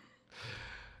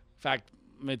 In fact,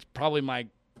 it's probably my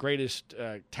greatest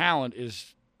talent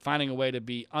is finding a way to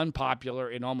be unpopular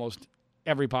in almost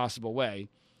every possible way,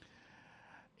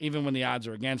 even when the odds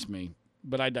are against me.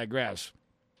 But I digress.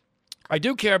 I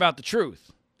do care about the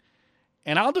truth,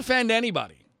 and I'll defend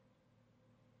anybody.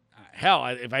 Hell,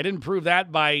 if I didn't prove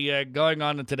that by going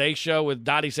on the Today Show with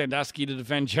Dottie Sandusky to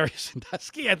defend Jerry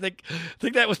Sandusky, I think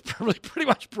that was pretty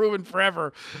much proven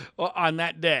forever on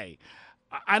that day.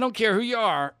 I don't care who you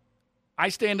are. I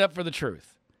stand up for the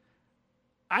truth.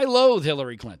 I loathe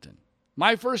Hillary Clinton.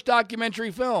 My first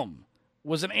documentary film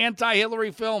was an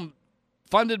anti-Hillary film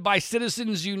funded by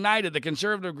Citizens United, the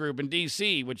conservative group in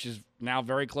D.C., which is now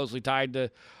very closely tied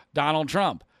to Donald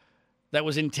Trump, that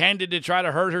was intended to try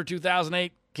to hurt her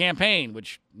 2008 campaign,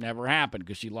 which never happened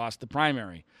because she lost the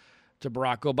primary to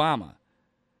Barack Obama.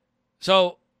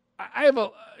 So I have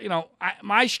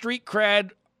my street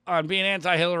cred on being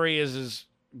anti-Hillary is as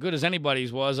good as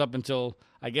anybody's was up until,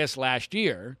 I guess, last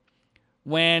year,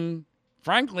 when,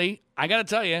 frankly, I got to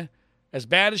tell you, as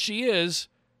bad as she is,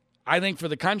 I think for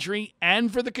the country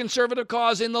and for the conservative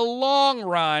cause in the long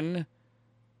run,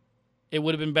 it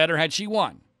would have been better had she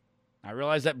won. I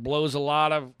realize that blows a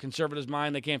lot of conservatives'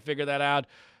 mind. They can't figure that out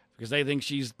because they think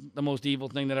she's the most evil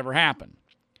thing that ever happened.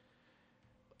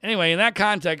 Anyway, in that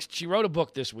context, she wrote a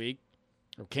book this week,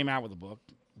 or came out with a book,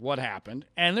 What Happened,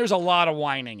 and there's a lot of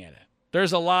whining in it.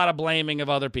 There's a lot of blaming of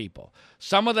other people.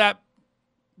 Some of that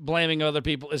blaming of other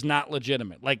people is not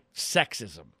legitimate, like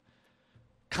sexism.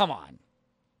 Come on.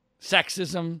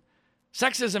 Sexism?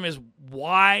 Sexism is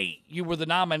why you were the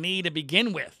nominee to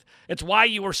begin with. It's why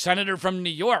you were senator from New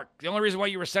York. The only reason why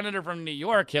you were senator from New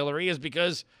York, Hillary, is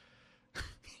because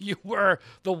you were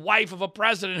the wife of a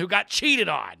president who got cheated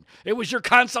on. It was your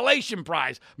consolation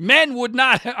prize. A man would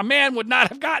not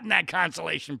have gotten that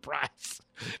consolation prize.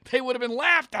 They would have been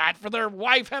laughed at for their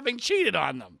wife having cheated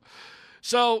on them.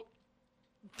 So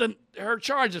her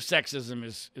charge of sexism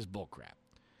is bullcrap.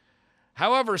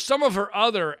 However, some of her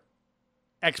other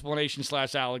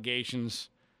explanations/allegations,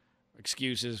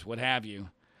 excuses, what have you,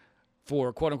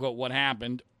 for quote-unquote what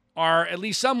happened, are at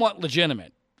least somewhat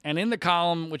legitimate. And in the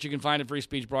column, which you can find at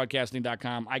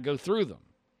freespeechbroadcasting.com, I go through them.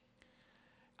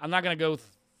 I'm not going to go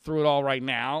through it all right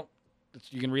now.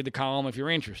 You can read the column if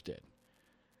you're interested.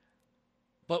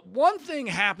 But one thing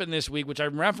happened this week, which I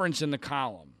referenced in the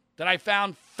column, that I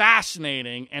found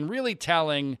fascinating and really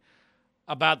telling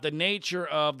about the nature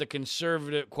of the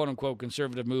conservative, quote-unquote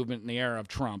conservative movement in the era of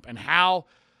Trump, and how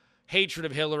hatred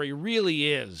of Hillary really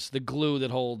is the glue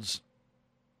that holds,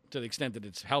 to the extent that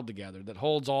it's held together, that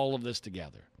holds all of this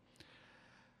together.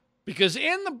 Because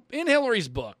in Hillary's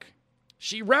book,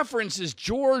 she references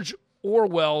George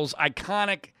Orwell's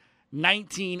iconic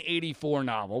 1984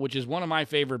 novel, which is one of my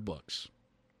favorite books.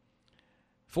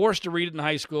 Forced to read it in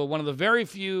high school. One of the very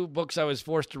few books I was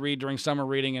forced to read during summer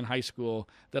reading in high school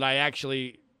that I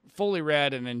actually fully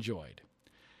read and enjoyed.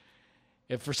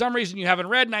 If for some reason you haven't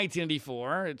read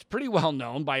 1984, it's pretty well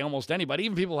known by almost anybody,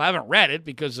 even people who haven't read it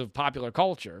because of popular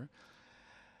culture,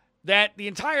 that the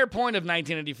entire point of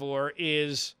 1984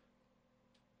 is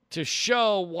to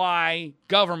show why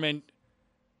government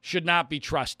should not be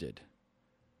trusted.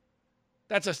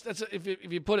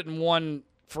 if you put it in one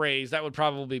phrase, that would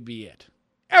probably be it.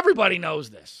 Everybody knows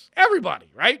this. Everybody,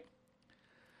 right?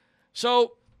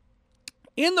 So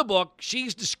in the book,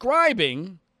 she's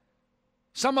describing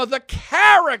some of the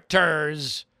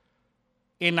characters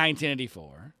in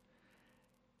 1984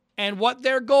 and what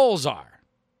their goals are.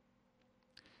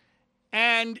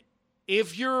 And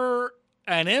if you're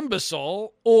an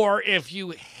imbecile, or if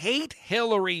you hate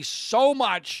Hillary so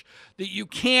much that you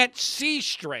can't see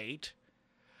straight,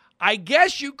 I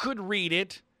guess you could read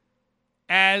it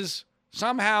as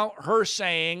somehow her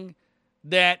saying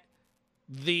that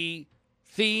the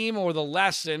theme or the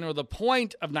lesson or the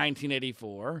point of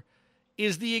 1984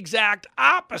 is the exact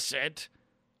opposite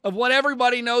of what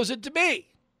everybody knows it to be.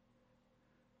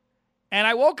 And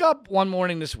I woke up one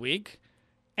morning this week,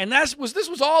 and this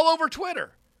was all over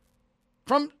Twitter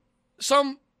from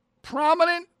some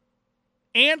prominent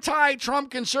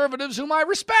anti-Trump conservatives whom I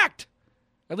respect,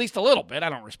 at least a little bit. I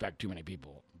don't respect too many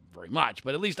people very much,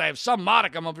 but at least I have some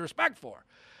modicum of respect for.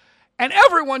 And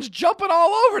everyone's jumping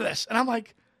all over this. And I'm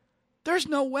like, there's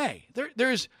no way.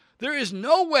 There is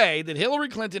no way that Hillary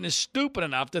Clinton is stupid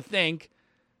enough to think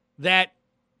that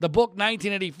the book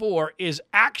 1984 is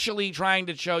actually trying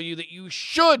to show you that you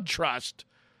should trust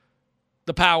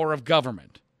the power of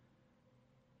government.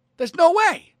 There's no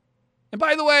way. And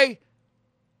by the way,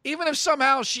 even if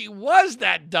somehow she was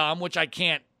that dumb, which I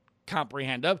can't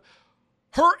comprehend of,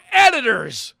 her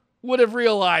editors would have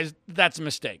realized that's a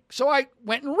mistake. So I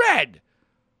went and read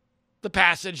the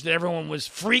passage that everyone was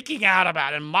freaking out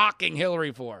about and mocking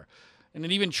Hillary for. And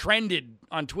it even trended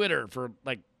on Twitter for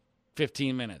like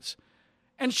 15 minutes.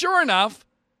 And sure enough,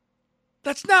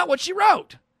 that's not what she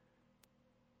wrote.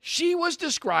 She was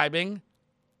describing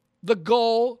the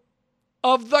goal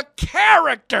of the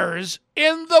characters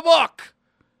in the book,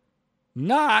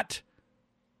 not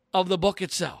of the book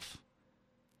itself.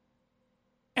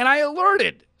 And I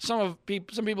alerted some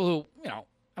people who, I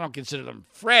don't consider them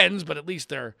friends, but at least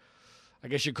they're, I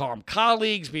guess you'd call them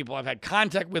colleagues, people I've had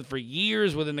contact with for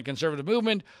years within the conservative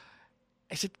movement.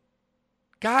 I said,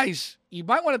 guys, you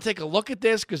might want to take a look at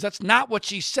this because that's not what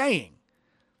she's saying.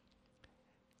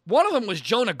 One of them was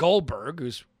Jonah Goldberg,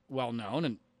 who's well known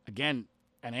and, again,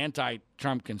 an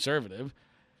anti-Trump conservative.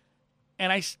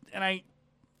 And I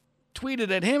tweeted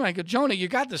at him, I go, Jonah, you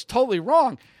got this totally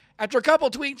wrong. After a couple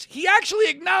tweets, he actually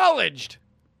acknowledged,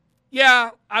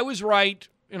 yeah, I was right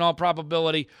in all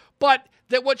probability, but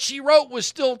that what she wrote was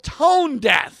still tone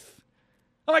deaf.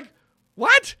 I'm like,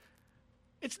 what?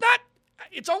 It's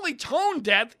only tone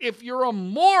deaf if you're a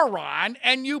moron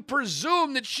and you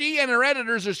presume that she and her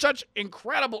editors are such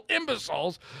incredible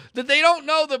imbeciles that they don't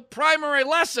know the primary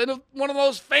lesson of one of the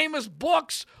most famous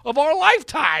books of our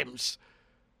lifetimes.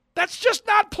 That's just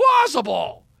not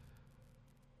plausible.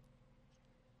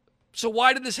 So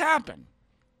why did this happen?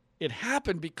 It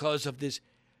happened because of this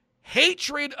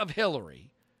hatred of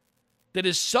Hillary that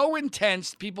is so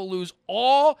intense, people lose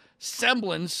all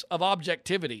semblance of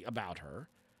objectivity about her.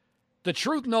 The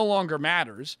truth no longer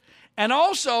matters. And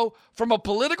also, from a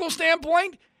political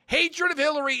standpoint, hatred of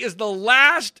Hillary is the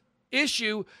last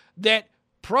issue that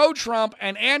pro-Trump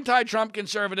and anti-Trump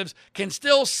conservatives can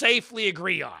still safely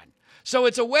agree on. So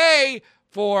it's a way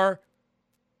for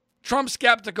Trump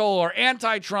skeptical or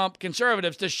anti-Trump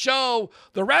conservatives to show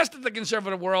the rest of the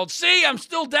conservative world, see, I'm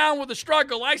still down with the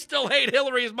struggle. I still hate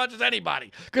Hillary as much as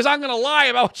anybody because I'm going to lie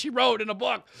about what she wrote in a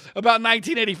book about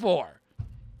 1984.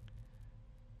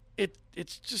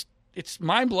 It's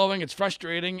mind-blowing, it's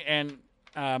frustrating, and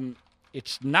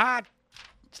it's not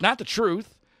the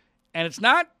truth, and it's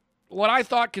not what I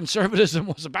thought conservatism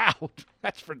was about.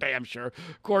 That's for damn sure.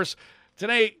 Of course,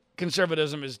 today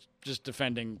conservatism is just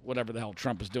defending whatever the hell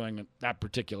Trump is doing at that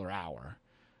particular hour,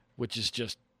 which is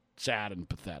just sad and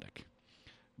pathetic.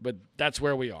 But that's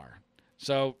where we are.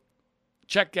 So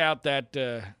check out that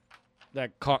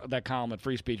column at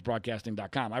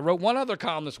freespeechbroadcasting.com. I wrote one other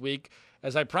column this week,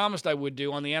 as I promised I would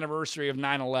do, on the anniversary of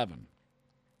 9/11.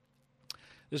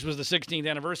 This was the 16th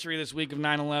anniversary this week of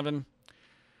 9/11.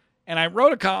 And I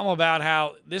wrote a column about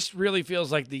how this really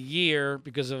feels like the year,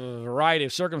 because of a variety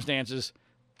of circumstances,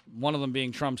 one of them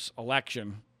being Trump's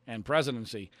election and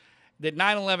presidency, that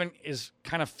 9/11 is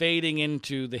kind of fading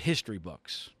into the history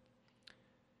books.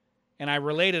 And I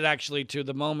related actually to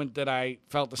the moment that I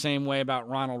felt the same way about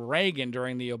Ronald Reagan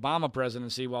during the Obama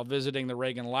presidency while visiting the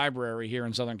Reagan Library here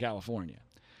in Southern California.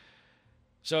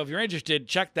 So if you're interested,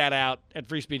 check that out at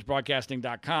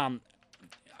freespeechbroadcasting.com.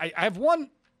 I have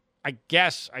one, I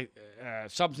guess,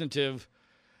 substantive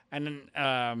and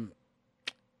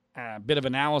bit of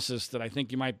analysis that I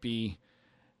think you might be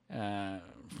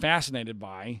fascinated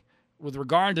by with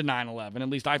regard to 9/11. At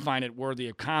least I find it worthy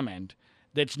of comment.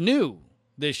 that's new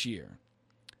this year,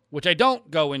 which I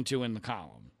don't go into in the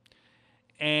column.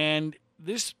 And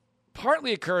this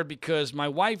partly occurred because my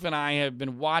wife and I have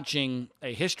been watching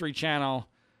a History Channel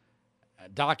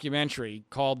documentary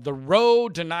called The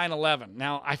Road to 9/11.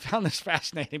 Now, I found this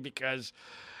fascinating because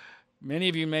many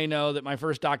of you may know that my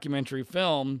first documentary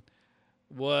film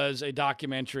was a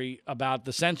documentary about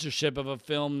the censorship of a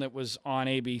film that was on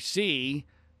ABC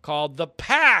called The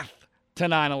Path to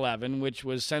 9/11, which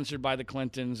was censored by the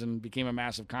Clintons and became a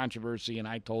massive controversy, and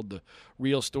I told the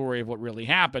real story of what really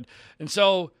happened. And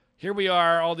so here we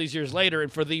are all these years later,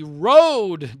 and for The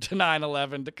Road to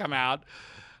 9/11 to come out,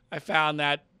 I found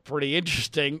that pretty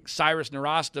interesting. Cyrus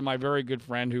Nowrasteh, my very good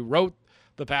friend who wrote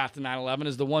The Path to 9/11,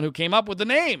 is the one who came up with the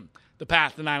name The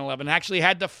Path to 9/11, actually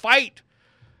had to fight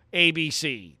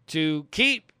ABC to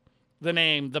keep the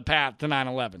name The Path to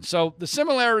 9/11. So the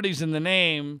similarities in the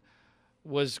name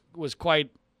was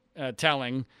quite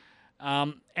telling.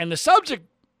 And the subject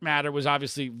matter was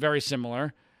obviously very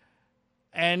similar.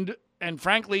 And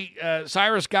frankly,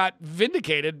 Cyrus got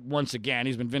vindicated once again.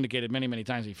 He's been vindicated many, many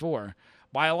times before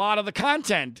by a lot of the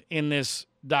content in this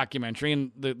documentary.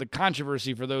 And the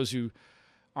controversy, for those who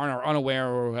are unaware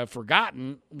or have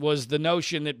forgotten, was the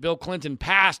notion that Bill Clinton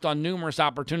passed on numerous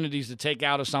opportunities to take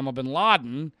out Osama bin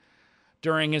Laden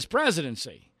during his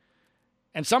presidency.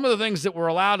 And some of the things that were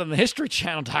allowed in the History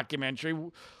Channel documentary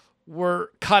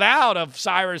were cut out of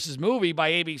Cyrus's movie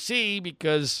by ABC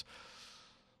because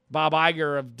Bob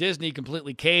Iger of Disney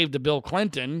completely caved to Bill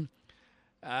Clinton.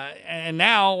 And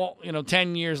now,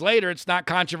 10 years later, it's not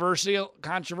controversial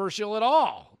at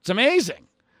all. It's amazing.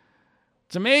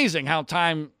 It's amazing how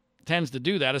time tends to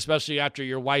do that, especially after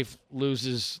your wife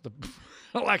loses the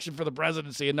election for the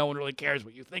presidency and no one really cares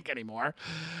what you think anymore.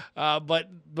 But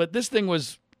this thing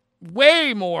was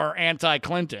way more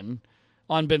anti-Clinton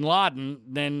on bin Laden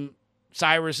than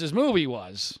Cyrus's movie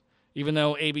was, even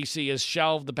though ABC has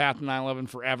shelved The Path to 9/11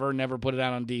 forever, never put it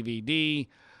out on DVD,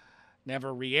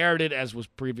 never re-aired it as was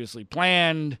previously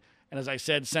planned, and as I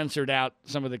said, censored out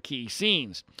some of the key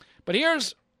scenes. But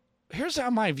here's how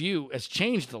my view has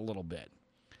changed a little bit.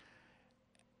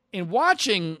 In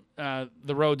watching The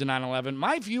Road to 9/11,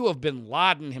 my view of bin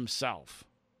Laden himself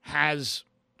has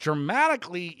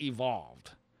dramatically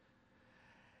evolved.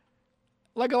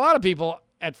 Like a lot of people,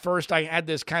 at first I had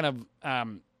this kind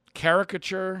of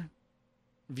caricature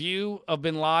view of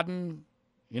bin Laden,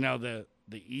 the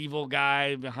evil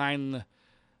guy behind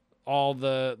all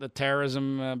the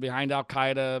terrorism, behind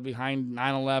Al-Qaeda, behind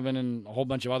 9/11, and a whole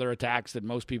bunch of other attacks that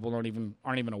most people aren't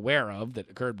even aware of that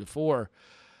occurred before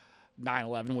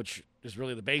 9/11, which is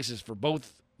really the basis for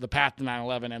both The Path to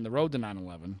 9/11 and The Road to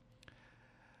 9/11.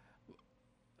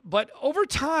 But over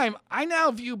time, I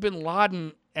now view bin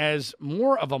Laden as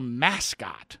more of a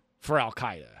mascot for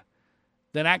Al-Qaeda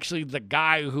than actually the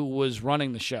guy who was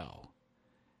running the show.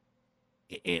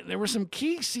 There were some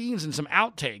key scenes and some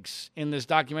outtakes in this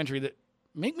documentary that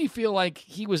make me feel like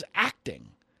he was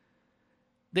acting.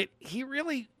 That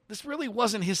this really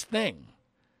wasn't his thing.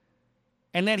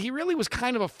 And that he really was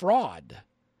kind of a fraud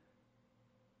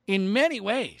in many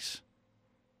ways.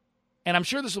 And I'm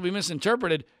sure this will be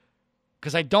misinterpreted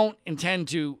because I don't intend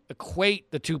to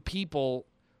equate the two people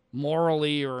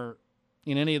morally or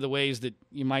in any of the ways that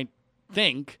you might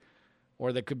think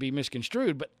or that could be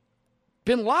misconstrued. But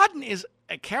bin Laden is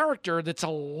a character that's a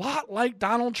lot like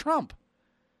Donald Trump.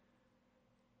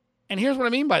 And here's what I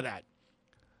mean by that.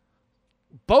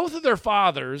 Both of their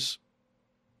fathers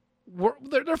were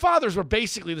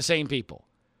basically the same people.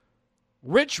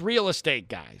 Rich real estate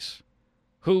guys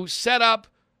who set up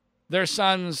their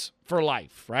sons for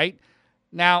life, right?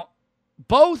 Now,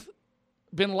 both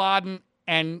bin Laden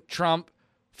and Trump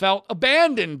felt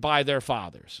abandoned by their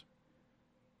fathers.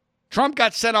 Trump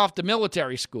got sent off to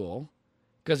military school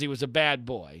because he was a bad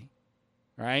boy,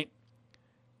 right?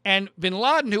 And bin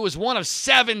Laden, who was one of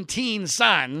 17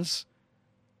 sons,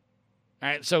 all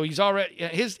right, so he's already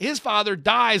his father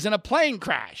dies in a plane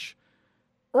crash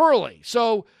early.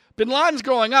 So bin Laden's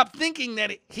growing up thinking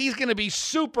that he's going to be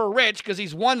super rich because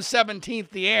he's 1/17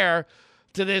 the heir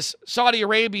to this Saudi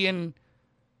Arabian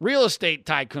real estate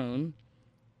tycoon.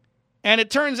 And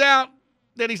it turns out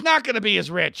that he's not going to be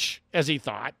as rich as he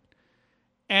thought.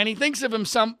 And he thinks of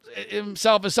himself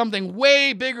as something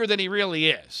way bigger than he really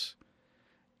is.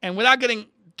 And without getting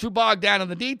too bogged down in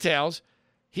the details,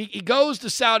 he goes to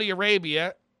Saudi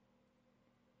Arabia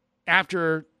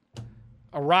after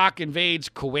Iraq invades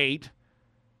Kuwait.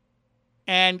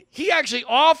 And he actually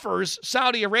offers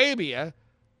Saudi Arabia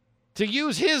to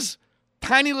use his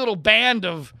tiny little band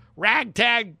of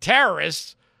ragtag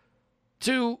terrorists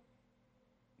to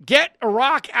get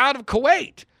Iraq out of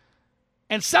Kuwait.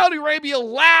 And Saudi Arabia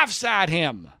laughs at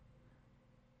him.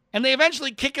 And they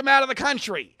eventually kick him out of the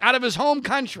country, out of his home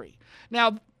country.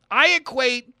 Now, I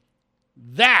equate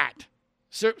that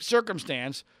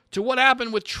circumstance to what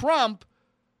happened with Trump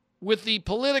with the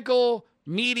political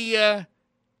media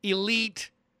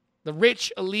elite, the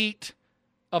rich elite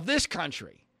of this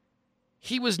country.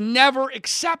 He was never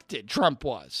accepted, Trump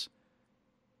was.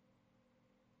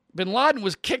 Bin Laden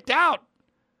was kicked out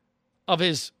of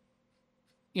his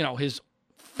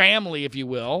family, if you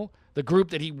will, the group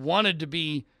that he wanted to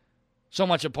be so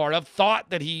much a part of, thought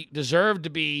that he deserved to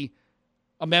be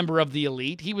a member of the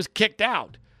elite. He was kicked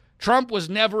out. Trump was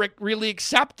never really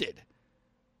accepted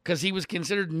because he was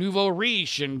considered nouveau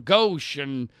riche and gauche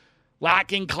and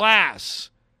lacking class.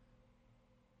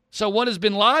 So what does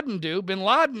Bin Laden do? Bin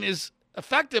Laden is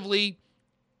effectively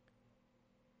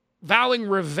vowing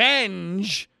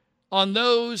revenge on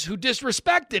those who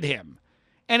disrespected him.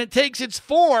 And it takes its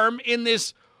form in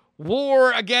this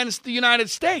war against the United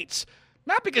States.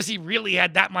 Not because he really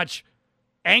had that much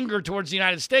anger towards the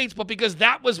United States, but because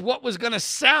that was what was going to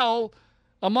sell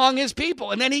among his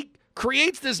people. And then he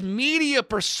creates this media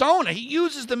persona. He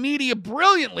uses the media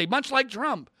brilliantly, much like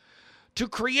Trump, to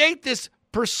create this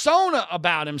persona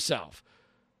about himself,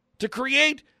 to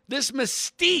create this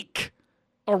mystique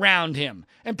around him.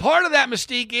 And part of that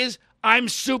mystique is, I'm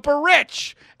super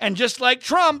rich. And just like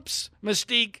Trump's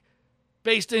mystique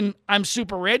based in I'm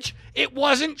super rich, it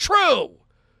wasn't true.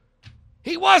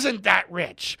 He wasn't that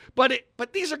rich. But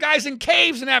these are guys in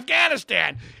caves in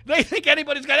Afghanistan. They think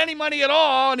anybody's got any money at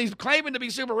all, and he's claiming to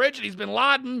be super rich, and he's Bin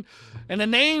Laden, and the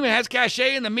name has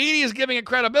cachet, and the media is giving it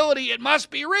credibility. It must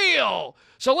be real.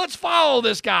 So let's follow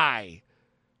this guy.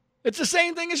 It's the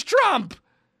same thing as Trump.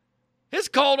 His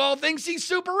cult all thinks he's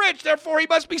super rich, therefore he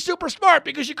must be super smart,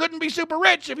 because you couldn't be super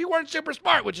rich if you weren't super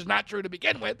smart, which is not true to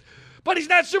begin with. But he's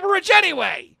not super rich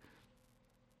anyway.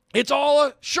 It's all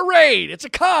a charade. It's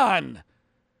a con.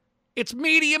 It's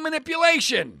media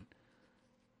manipulation.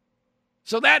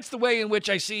 So that's the way in which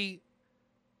I see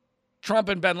Trump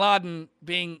and Bin Laden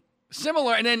being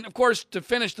similar. And then, of course, to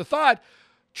finish the thought,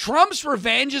 Trump's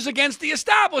revenge is against the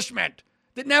establishment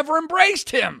that never embraced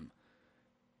him.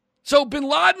 So Bin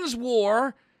Laden's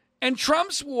war and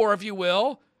Trump's war, if you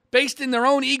will, based in their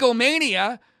own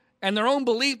egomania and their own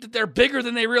belief that they're bigger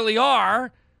than they really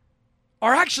are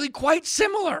actually quite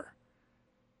similar.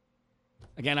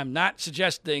 Again, I'm not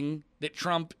suggesting that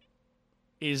Trump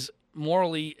is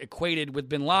morally equated with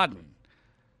Bin Laden.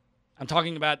 I'm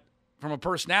talking about from a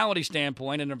personality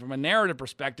standpoint and from a narrative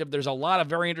perspective, there's a lot of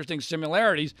very interesting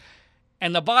similarities.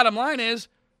 And the bottom line is,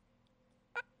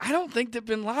 I don't think that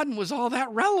Bin Laden was all that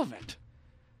relevant.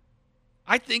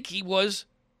 I think he was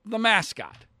the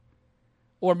mascot.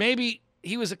 Or maybe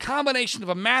he was a combination of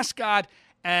a mascot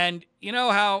and you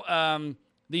know how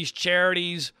these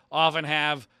charities often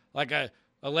have like a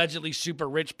allegedly super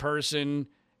rich person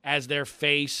as their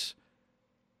face.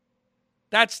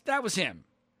 That was him.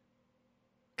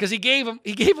 Because he gave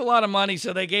a lot of money,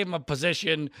 so they gave him a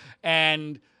position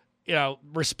and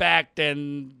respect,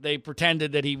 and they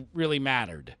pretended that he really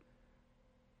mattered.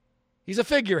 He's a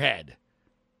figurehead.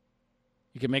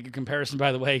 You can make a comparison,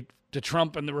 by the way, to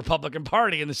Trump and the Republican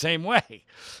Party in the same way.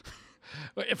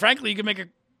 Frankly, you can make an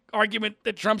argument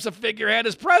that Trump's a figurehead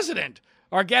as president.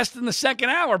 Our guest in the second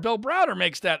hour, Bill Browder,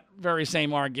 makes that very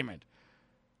same argument.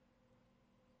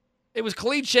 It was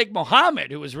Khalid Sheikh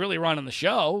Mohammed who was really running the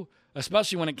show,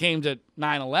 especially when it came to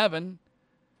 9/11.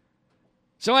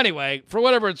 So anyway, for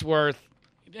whatever it's worth,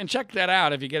 and check that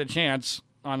out if you get a chance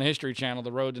on the History Channel,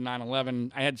 The Road to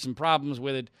 9/11. I had some problems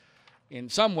with it in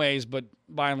some ways, but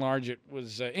by and large it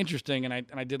was interesting, and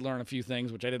I did learn a few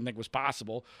things which I didn't think was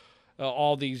possible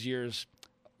all these years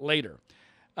later.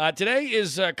 Today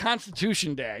is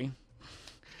Constitution Day,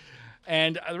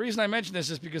 and the reason I mention this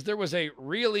is because there was a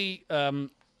really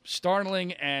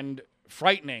startling and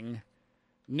frightening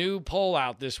new poll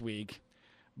out this week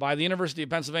by the University of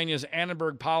Pennsylvania's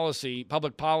Annenberg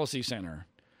Public Policy Center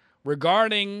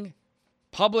regarding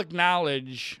public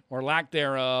knowledge, or lack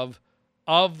thereof,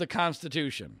 of the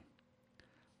Constitution.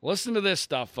 Listen to this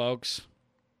stuff, folks.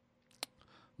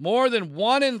 More than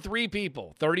 1 in 3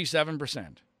 people,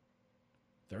 37%,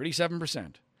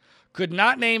 could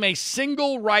not name a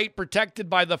single right protected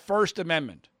by the First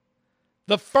Amendment.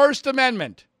 The First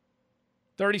Amendment,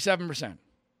 37%,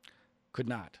 could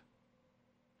not.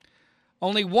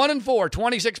 Only 1 in 4,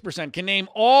 26%, can name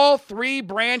all 3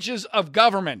 branches of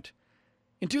government.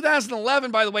 In 2011,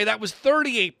 by the way, that was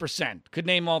 38% could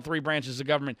name all 3 branches of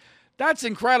government. That's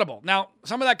incredible. Now,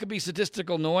 some of that could be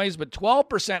statistical noise, but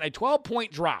 12%, a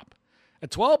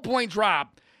 12-point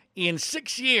drop in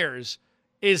 6 years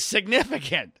is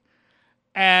significant.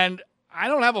 And I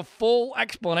don't have a full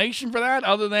explanation for that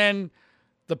other than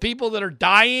the people that are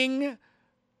dying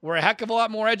were a heck of a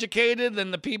lot more educated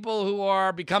than the people who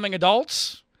are becoming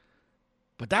adults.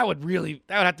 But that would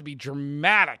have to be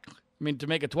dramatic. I mean, to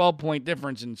make a 12-point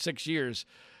difference in 6 years,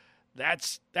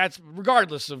 that's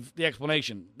regardless of the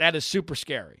explanation, that is super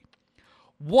scary.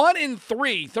 1 in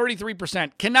 3,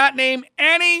 33%, cannot name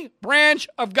any branch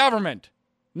of government.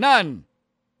 None.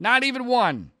 Not even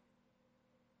one.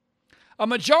 A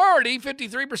majority,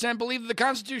 53%, believe that the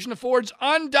Constitution affords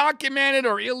undocumented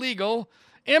or illegal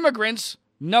immigrants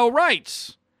no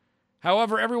rights.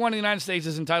 However, everyone in the United States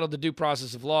is entitled to due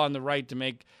process of law and the right to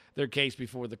make their case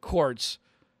before the courts.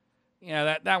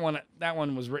 Yeah, that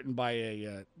one was written by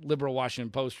a liberal Washington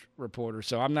Post reporter,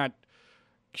 so I'm not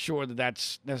sure that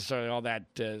that's necessarily all that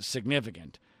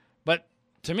significant. But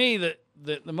to me,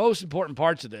 the most important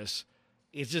parts of this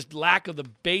is just lack of the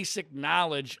basic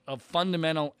knowledge of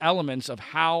fundamental elements of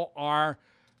how our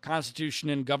Constitution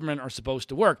and government are supposed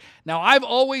to work. Now, I've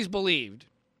always believed,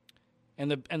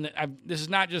 this is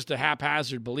not just a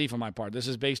haphazard belief on my part. This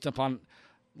is based upon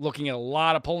looking at a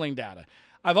lot of polling data.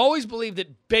 I've always believed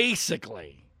that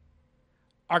basically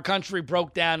our country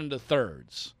broke down into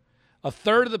thirds. A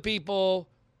third of the people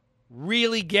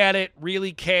really get it,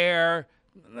 really care.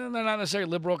 They're not necessarily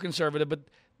liberal or conservative, but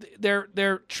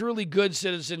they're truly good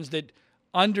citizens that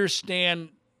understand,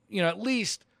 at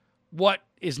least what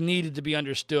is needed to be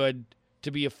understood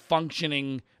to be a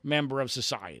functioning member of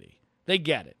society. They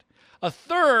get it. A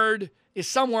third is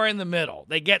somewhere in the middle.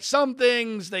 They get some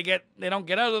things, they don't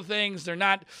get other things. They're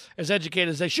not as educated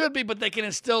as they should be, but they can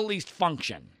still at least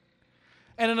function.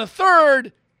 And then a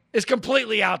third is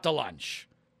completely out to lunch.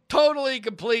 Totally,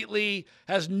 completely,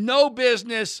 has no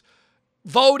business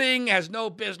voting, has no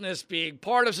business being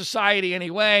part of society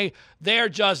anyway. They're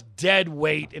just dead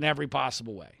weight in every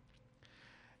possible way.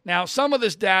 Now, some of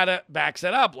this data backs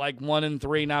that up, like 1 in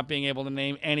 3 not being able to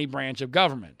name any branch of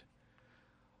government.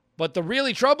 But the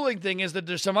really troubling thing is that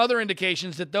there's some other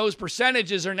indications that those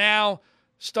percentages are now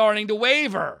starting to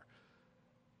waver.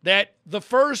 That the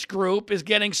first group is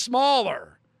getting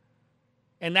smaller.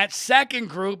 And that second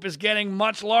group is getting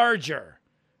much larger.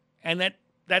 And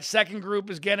that second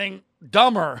group is getting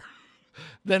dumber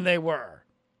than they were.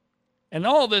 And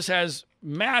all this has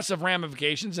massive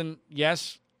ramifications. And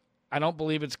yes, I don't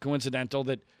believe it's coincidental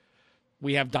that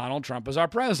we have Donald Trump as our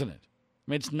president.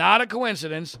 I mean, it's not a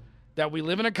coincidence that we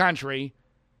live in a country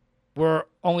where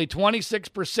only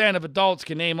 26% of adults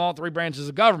can name all 3 branches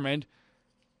of government,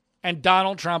 and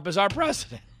Donald Trump is our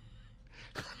president.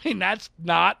 I mean, that's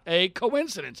not a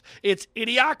coincidence. It's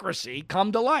idiocracy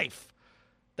come to life.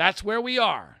 That's where we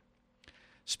are.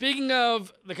 Speaking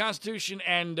of the Constitution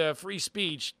and free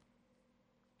speech,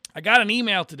 I got an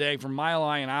email today from Milo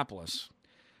Yiannopoulos,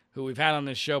 who we've had on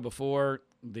this show before,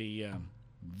 the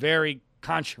very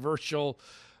controversial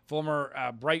former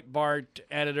Breitbart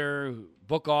editor,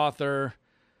 book author,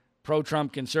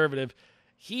 pro-Trump conservative.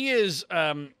 He is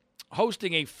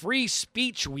hosting a free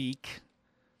speech week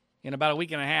in about a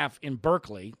week and a half in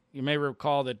Berkeley. You may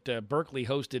recall that Berkeley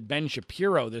hosted Ben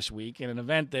Shapiro this week in an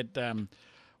event that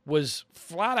was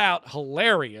flat out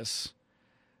hilarious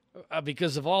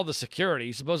because of all the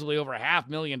security, supposedly over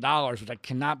 $500,000, which I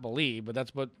cannot believe, but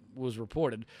that's what was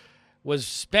reported, was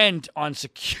spent on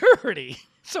security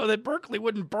so that Berkeley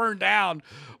wouldn't burn down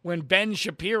when Ben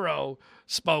Shapiro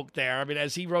spoke there. I mean,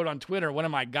 as he wrote on Twitter, what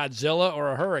am I, Godzilla or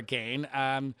a hurricane?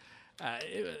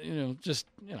 It's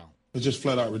just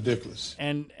flat out ridiculous.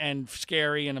 And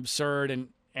scary and absurd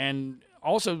and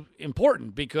also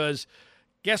important because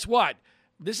guess what?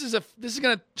 This is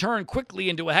going to turn quickly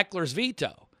into a heckler's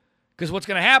veto. Because what's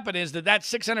going to happen is that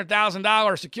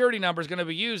 $600,000 security number is going to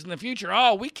be used in the future.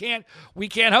 Oh, we can't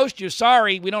host you.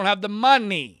 Sorry, we don't have the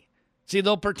money. See,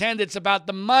 they'll pretend it's about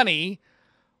the money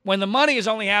when the money is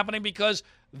only happening because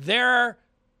they're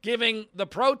giving the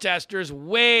protesters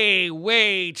way,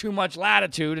 way too much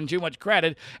latitude and too much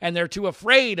credit, and they're too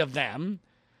afraid of them.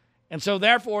 And so,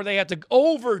 therefore, they have to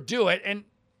overdo it. And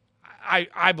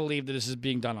I believe that this is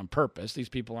being done on purpose. These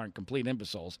people aren't complete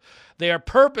imbeciles. They are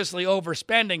purposely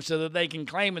overspending so that they can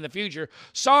claim in the future,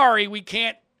 sorry, we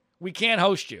can't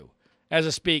host you as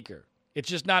a speaker. It's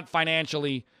just not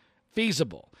financially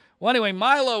feasible. Well, anyway,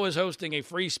 Milo is hosting a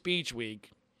free speech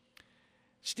week.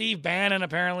 Steve Bannon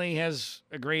apparently has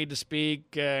agreed to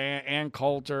speak, Ann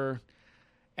Coulter.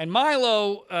 And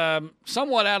Milo,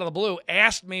 somewhat out of the blue,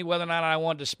 asked me whether or not I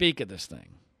wanted to speak at this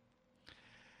thing.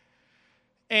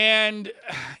 And,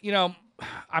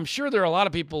 I'm sure there are a lot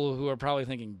of people who are probably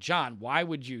thinking, John, why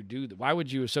would you do that? Why would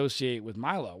you associate with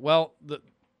Milo? Well,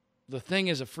 the thing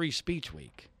is a free speech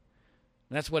week.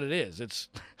 And that's what it is. It's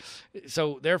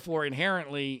so therefore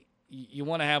inherently you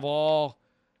want to have all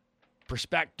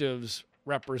perspectives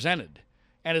represented.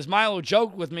 And as Milo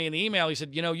joked with me in the email, he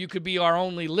said, you could be our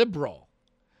only liberal.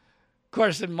 Of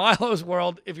course, in Milo's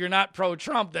world, if you're not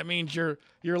pro-Trump, that means you're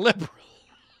liberal.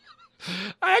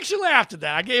 I actually laughed at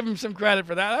that. I gave him some credit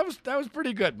for that. That was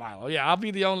pretty good, Milo. Yeah, I'll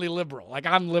be the only liberal. Like,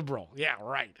 I'm liberal. Yeah,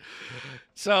 right.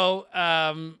 So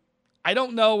I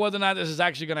don't know whether or not this is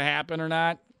actually going to happen or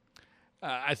not.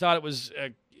 I thought it was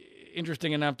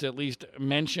interesting enough to at least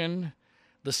mention.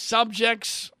 The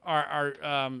subjects are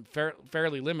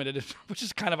fairly limited, which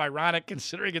is kind of ironic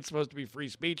considering it's supposed to be Free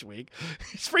Speech Week.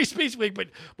 It's Free Speech Week,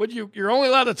 but you're only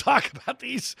allowed to talk about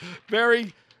these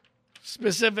very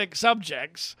specific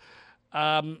subjects,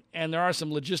 and there are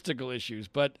some logistical issues.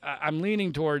 But I'm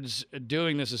leaning towards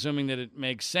doing this, assuming that it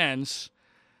makes sense.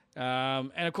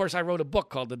 And, of course, I wrote a book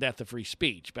called The Death of Free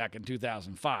Speech back in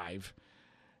 2005,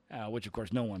 which, of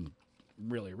course, no one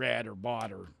really read or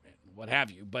bought or what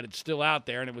have you, but it's still out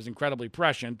there, and it was incredibly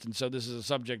prescient, and so this is a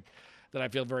subject that I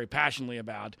feel very passionately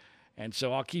about, and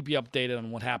so I'll keep you updated on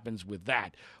what happens with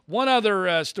that. One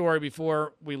other story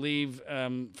before we leave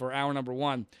for hour number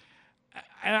one,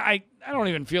 and I don't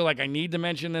even feel like I need to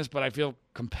mention this, but I feel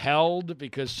compelled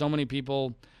because so many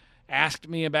people asked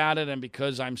me about it, and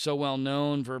because I'm so well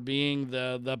known for being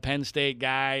the Penn State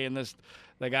guy and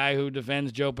the guy who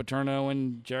defends Joe Paterno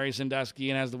and Jerry Sandusky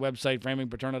and has the website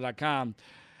framingpaterno.com.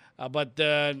 But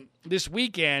this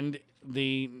weekend,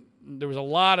 there was a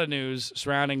lot of news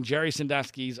surrounding Jerry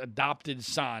Sandusky's adopted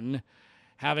son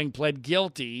having pled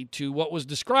guilty to what was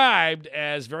described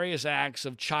as various acts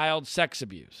of child sex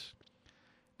abuse.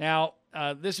 Now,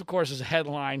 this, of course, is a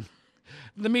headline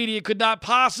the media could not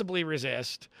possibly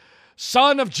resist.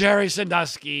 Son of Jerry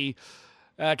Sandusky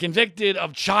convicted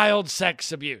of child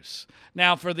sex abuse.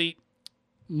 Now, for the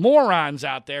morons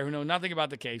out there who know nothing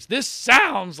about the case, this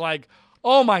sounds like,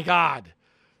 oh my God,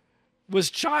 was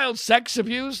child sex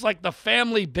abuse like the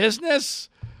family business?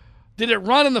 Did it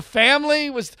run in the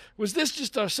family? Was this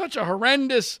just such a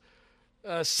horrendous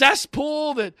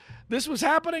cesspool that this was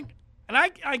happening? And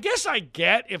I guess I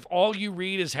get, if all you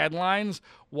read is headlines,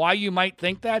 why you might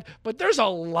think that. But there's a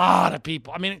lot of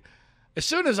people. I mean, as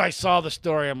soon as I saw the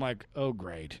story, I'm like, oh,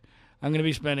 great. I'm going to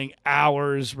be spending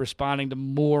hours responding to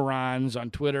morons on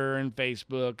Twitter and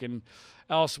Facebook and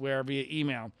elsewhere via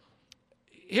email.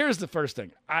 Here's the first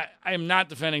thing. I am not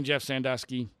defending Jeff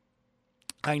Sandusky.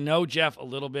 I know Jeff a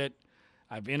little bit.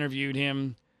 I've interviewed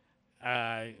him.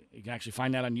 You can actually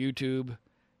find that on YouTube.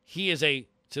 He is, to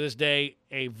this day,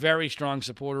 a very strong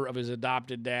supporter of his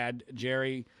adopted dad,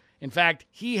 Jerry. In fact,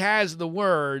 he has the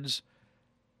words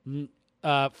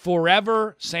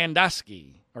Forever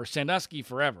Sandusky, or Sandusky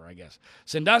Forever, I guess.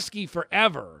 Sandusky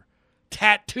Forever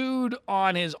tattooed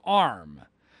on his arm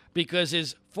because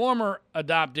his former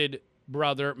adopted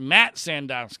brother, Matt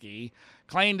Sandusky,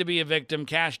 claimed to be a victim,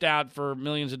 cashed out for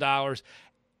millions of dollars,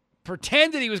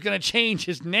 pretended he was going to change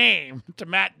his name to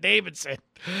Matt Davidson,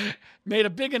 made a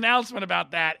big announcement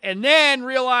about that, and then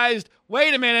realized,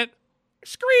 wait a minute,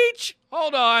 screech,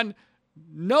 hold on,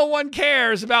 no one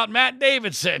cares about Matt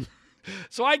Davidson.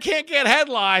 So I can't get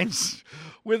headlines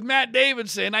with Matt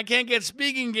Davidson. I can't get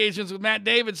speaking engagements with Matt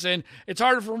Davidson. It's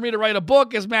harder for me to write a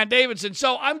book as Matt Davidson.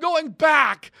 So I'm going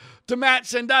back to Matt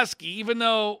Sandusky, even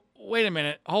though, wait a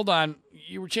minute, hold on.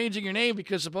 You were changing your name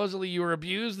because supposedly you were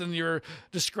abused and you're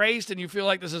disgraced and you feel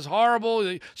like this is horrible.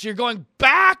 So you're going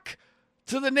back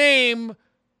to the name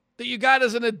that you got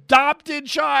as an adopted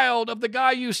child of the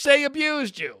guy you say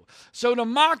abused you. So to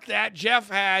mock that, Jeff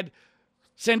had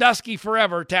Sandusky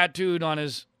Forever tattooed on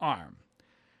his arm.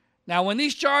 Now, when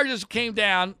these charges came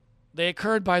down, they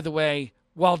occurred, by the way,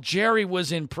 while Jerry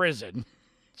was in prison.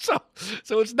 So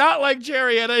it's not like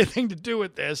Jerry had anything to do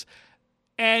with this.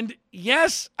 And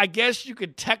yes, I guess you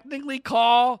could technically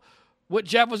call what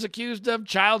Jeff was accused of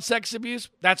child sex abuse.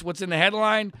 That's what's in the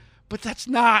headline. But that's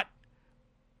not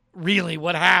really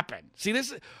what happened. See,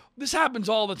 this happens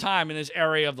all the time in this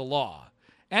area of the law.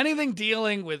 Anything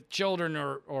dealing with children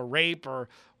or rape or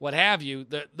what have you,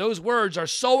 those words are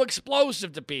so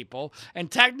explosive to people,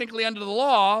 and technically under the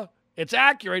law, it's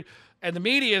accurate, and the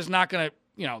media is not going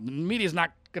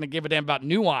to give a damn about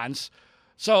nuance.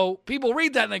 So people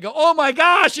read that and they go, oh my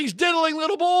gosh, he's diddling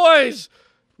little boys.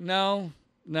 No.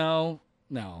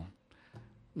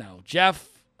 Jeff,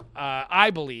 I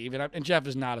believe, and Jeff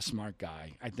is not a smart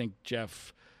guy. I think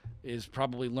Jeff is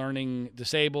probably learning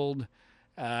disabled,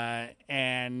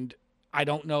 and I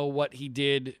don't know what he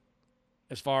did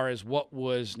as far as what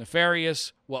was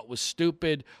nefarious, what was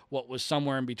stupid, what was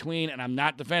somewhere in between, and I'm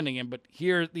not defending him, but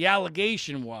here the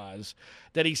allegation was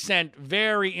that he sent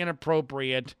very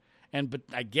inappropriate but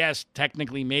I guess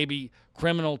technically maybe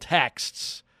criminal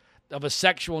texts of a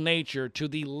sexual nature to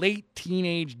the late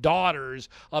teenage daughters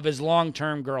of his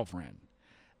long-term girlfriend.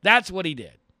 That's what he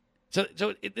did. So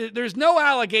there's no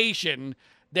allegation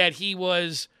that he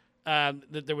was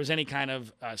that there was any kind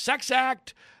of sex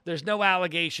act. There's no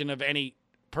allegation of any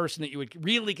person that you would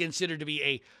really consider to be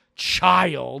a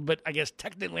child, but I guess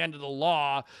technically under the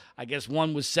law, I guess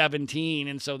one was 17,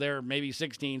 and so they're maybe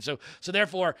 16. So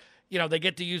therefore, they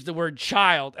get to use the word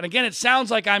child. And again, it sounds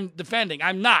like I'm defending.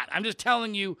 I'm not. I'm just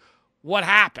telling you what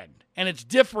happened, and it's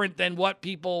different than what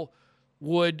people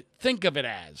would think of it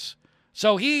as.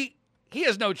 So he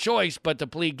has no choice but to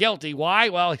plead guilty. Why?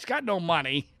 Well, he's got no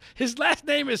money. His last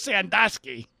name is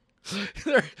Sandusky.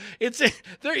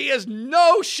 He has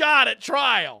no shot at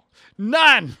trial.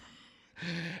 None.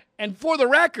 And for the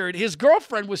record, his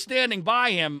girlfriend was standing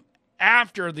by him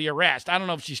after the arrest. I don't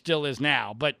know if she still is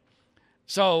now, but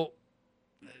so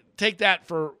take that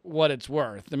for what it's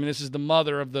worth. I mean, this is the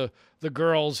mother of the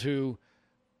girls who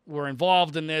were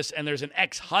involved in this, and there's an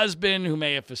ex-husband who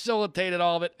may have facilitated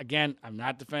all of it. Again, I'm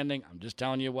not defending. I'm just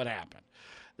telling you what happened.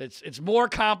 It's more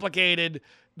complicated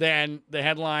than the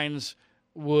headlines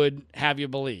would have you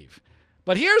believe.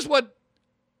 But here's what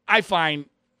I find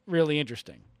really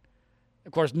interesting.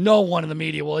 Of course, no one in the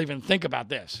media will even think about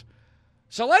this.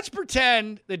 So let's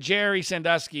pretend that Jerry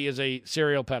Sandusky is a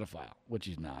serial pedophile, which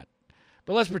he's not.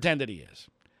 But let's pretend that he is.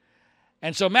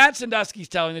 And so Matt Sandusky's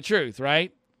telling the truth,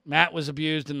 right? Matt was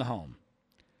abused in the home.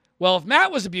 Well, if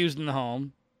Matt was abused in the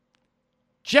home,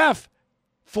 Jeff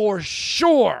for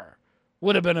sure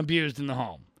would have been abused in the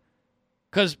home.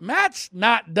 Because Matt's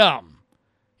not dumb.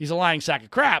 He's a lying sack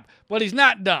of crap, but he's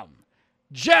not dumb.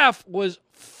 Jeff was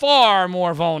far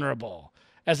more vulnerable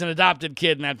as an adopted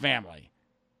kid in that family.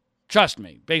 Trust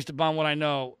me, based upon what I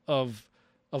know of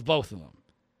both of them.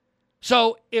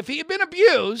 So if he had been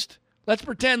abused, let's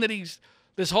pretend that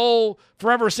this whole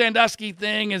Forever Sandusky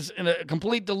thing is in a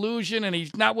complete delusion and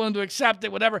he's not willing to accept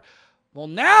it, whatever. Well,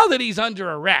 now that he's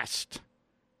under arrest,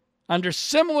 under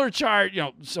similar charge,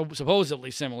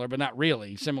 supposedly similar, but not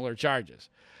really similar charges,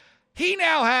 he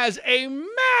now has a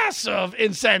massive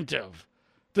incentive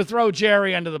to throw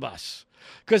Jerry under the bus.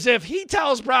 Because if he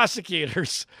tells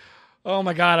prosecutors, oh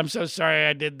my God, I'm so sorry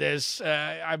I did this,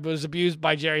 I was abused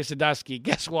by Jerry Sandusky,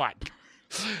 guess what?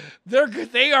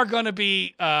 They are going to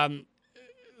be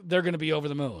they're going to be over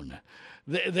the moon.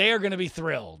 They are going to be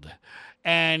thrilled.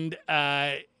 And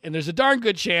there's a darn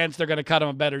good chance they're going to cut him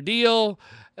a better deal.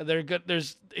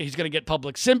 He's going to get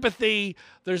public sympathy.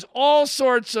 There's all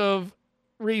sorts of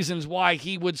reasons why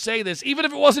he would say this, even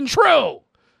if it wasn't true.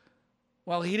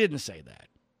 Well, he didn't say that,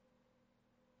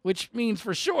 which means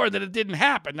for sure that it didn't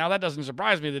happen. Now, that doesn't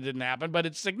surprise me that it didn't happen, but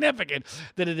it's significant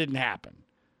that it didn't happen.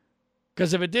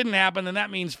 Because if it didn't happen, then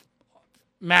that means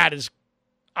Matt is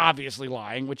obviously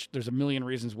lying, which there's a million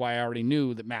reasons why I already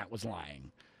knew that Matt was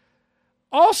lying.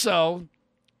 Also,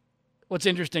 what's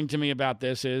interesting to me about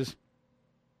this is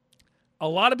a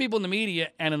lot of people in the media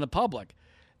and in the public,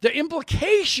 the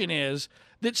implication is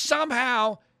that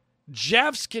somehow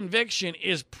Jeff's conviction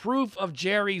is proof of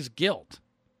Jerry's guilt.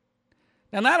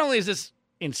 Now, not only is this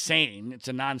insane, it's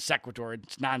a non sequitur,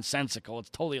 it's nonsensical, it's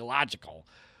totally illogical,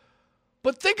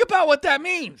 but think about what that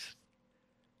means.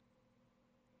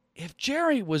 If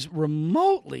Jerry was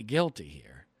remotely guilty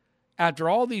here, after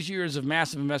all these years of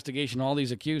massive investigation, all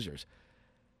these accusers,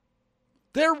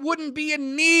 there wouldn't be a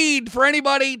need for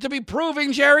anybody to be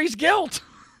proving Jerry's guilt.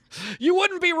 You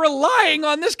wouldn't be relying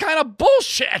on this kind of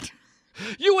bullshit.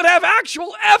 You would have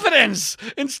actual evidence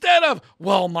instead of,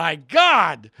 well, my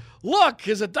God, look,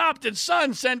 his adopted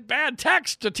son sent bad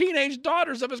texts to teenage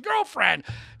daughters of his girlfriend.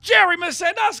 Jerry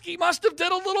Sandusky must have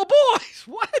did a little boys.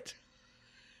 What?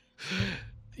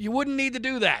 You wouldn't need to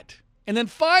do that. And then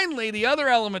finally, the other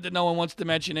element that no one wants to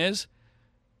mention is,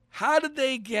 how did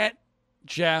they get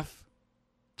Jeff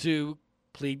to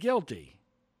plead guilty?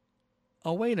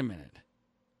 Oh, wait a minute.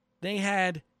 They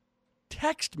had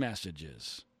text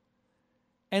messages.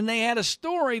 And they had a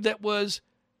story that was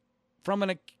from an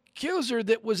accuser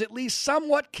that was at least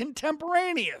somewhat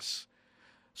contemporaneous.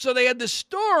 So they had the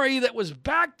story that was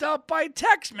backed up by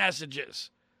text messages.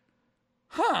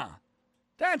 Huh,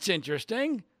 that's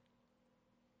interesting.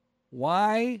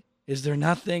 Why is there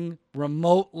nothing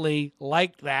remotely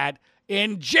like that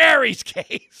in Jerry's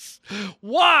case?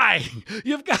 Why?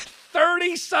 You've got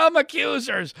 30-some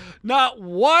accusers. Not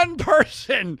one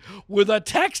person with a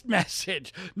text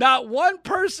message. Not one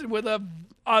person with a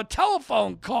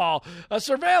telephone call, a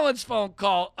surveillance phone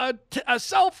call, a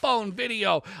cell phone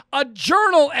video, a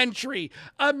journal entry,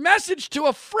 a message to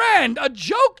a friend, a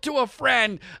joke to a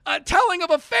friend, a telling of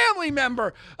a family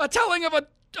member, a telling of a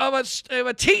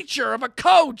a teacher, of a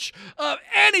coach, of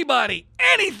anybody,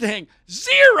 anything.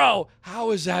 Zero.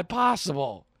 How is that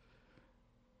possible?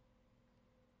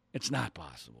 It's not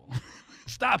possible.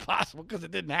 It's not possible because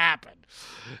it didn't happen.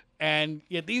 And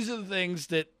yet these are the things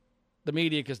that the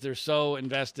media, because they're so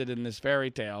invested in this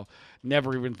fairy tale,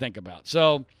 never even think about.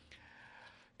 So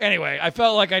anyway, I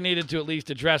felt like I needed to at least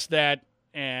address that,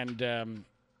 and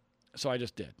so I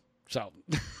just did. So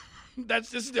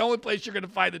this is the only place you're going to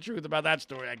find the truth about that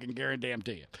story, I can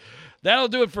guarantee you. That'll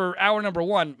do it for hour number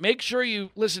 1. Make sure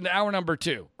you listen to hour number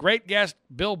 2. Great guest,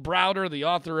 Bill Browder, the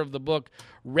author of the book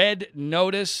Red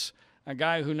Notice, a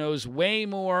guy who knows way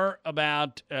more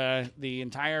about the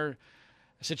entire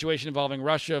situation involving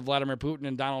Russia, Vladimir Putin,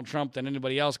 and Donald Trump than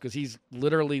anybody else, because he's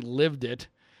literally lived it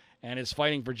and is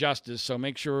fighting for justice. So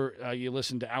make sure you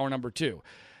listen to hour number 2.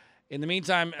 In the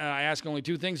meantime, I ask only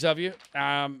 2 things of you.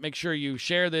 Make sure you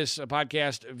share this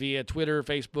podcast via Twitter,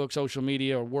 Facebook, social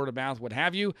media, or word of mouth, what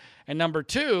have you. And number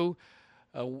 2,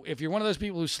 if you're one of those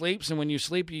people who sleeps, and when you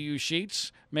sleep you use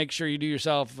sheets, make sure you do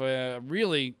yourself a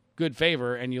really good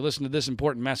favor and you listen to this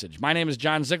important message. My name is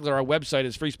John Ziegler. Our website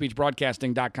is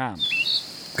freespeechbroadcasting.com.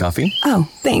 Coffee? Oh,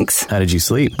 thanks. How did you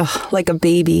sleep? Ugh, like a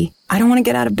baby. I don't want to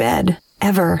get out of bed.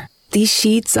 Ever. These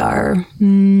sheets are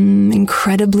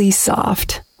incredibly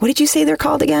soft. What did you say they're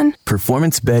called again?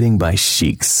 Performance bedding by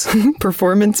Sheets.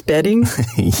 Performance bedding?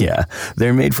 Yeah,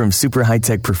 they're made from super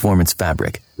high-tech performance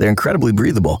fabric. They're incredibly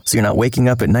breathable, so you're not waking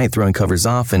up at night throwing covers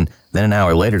off and then an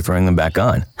hour later throwing them back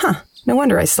on. Huh, no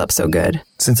wonder I slept so good.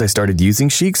 Since I started using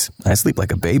Sheets, I sleep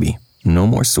like a baby. No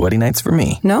more sweaty nights for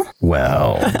me. No?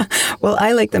 Well... Well,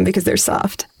 I like them because they're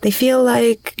soft. They feel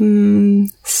like,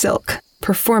 silk.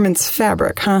 Performance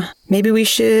fabric, huh? Maybe we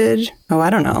should... Oh, I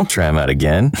don't know. Try them out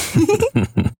again.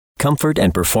 Comfort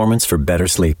and performance for better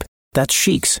sleep. That's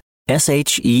Sheeks.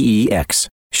 S-H-E-E-X.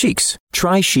 Sheeks.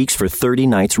 Try Sheeks for 30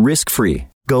 nights risk-free.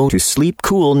 Go to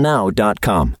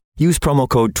sleepcoolnow.com. Use promo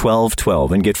code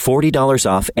 1212 and get $40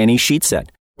 off any sheet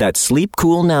set. That's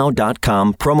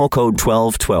sleepcoolnow.com, promo code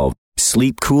 1212.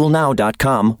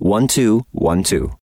 Sleepcoolnow.com, 1212.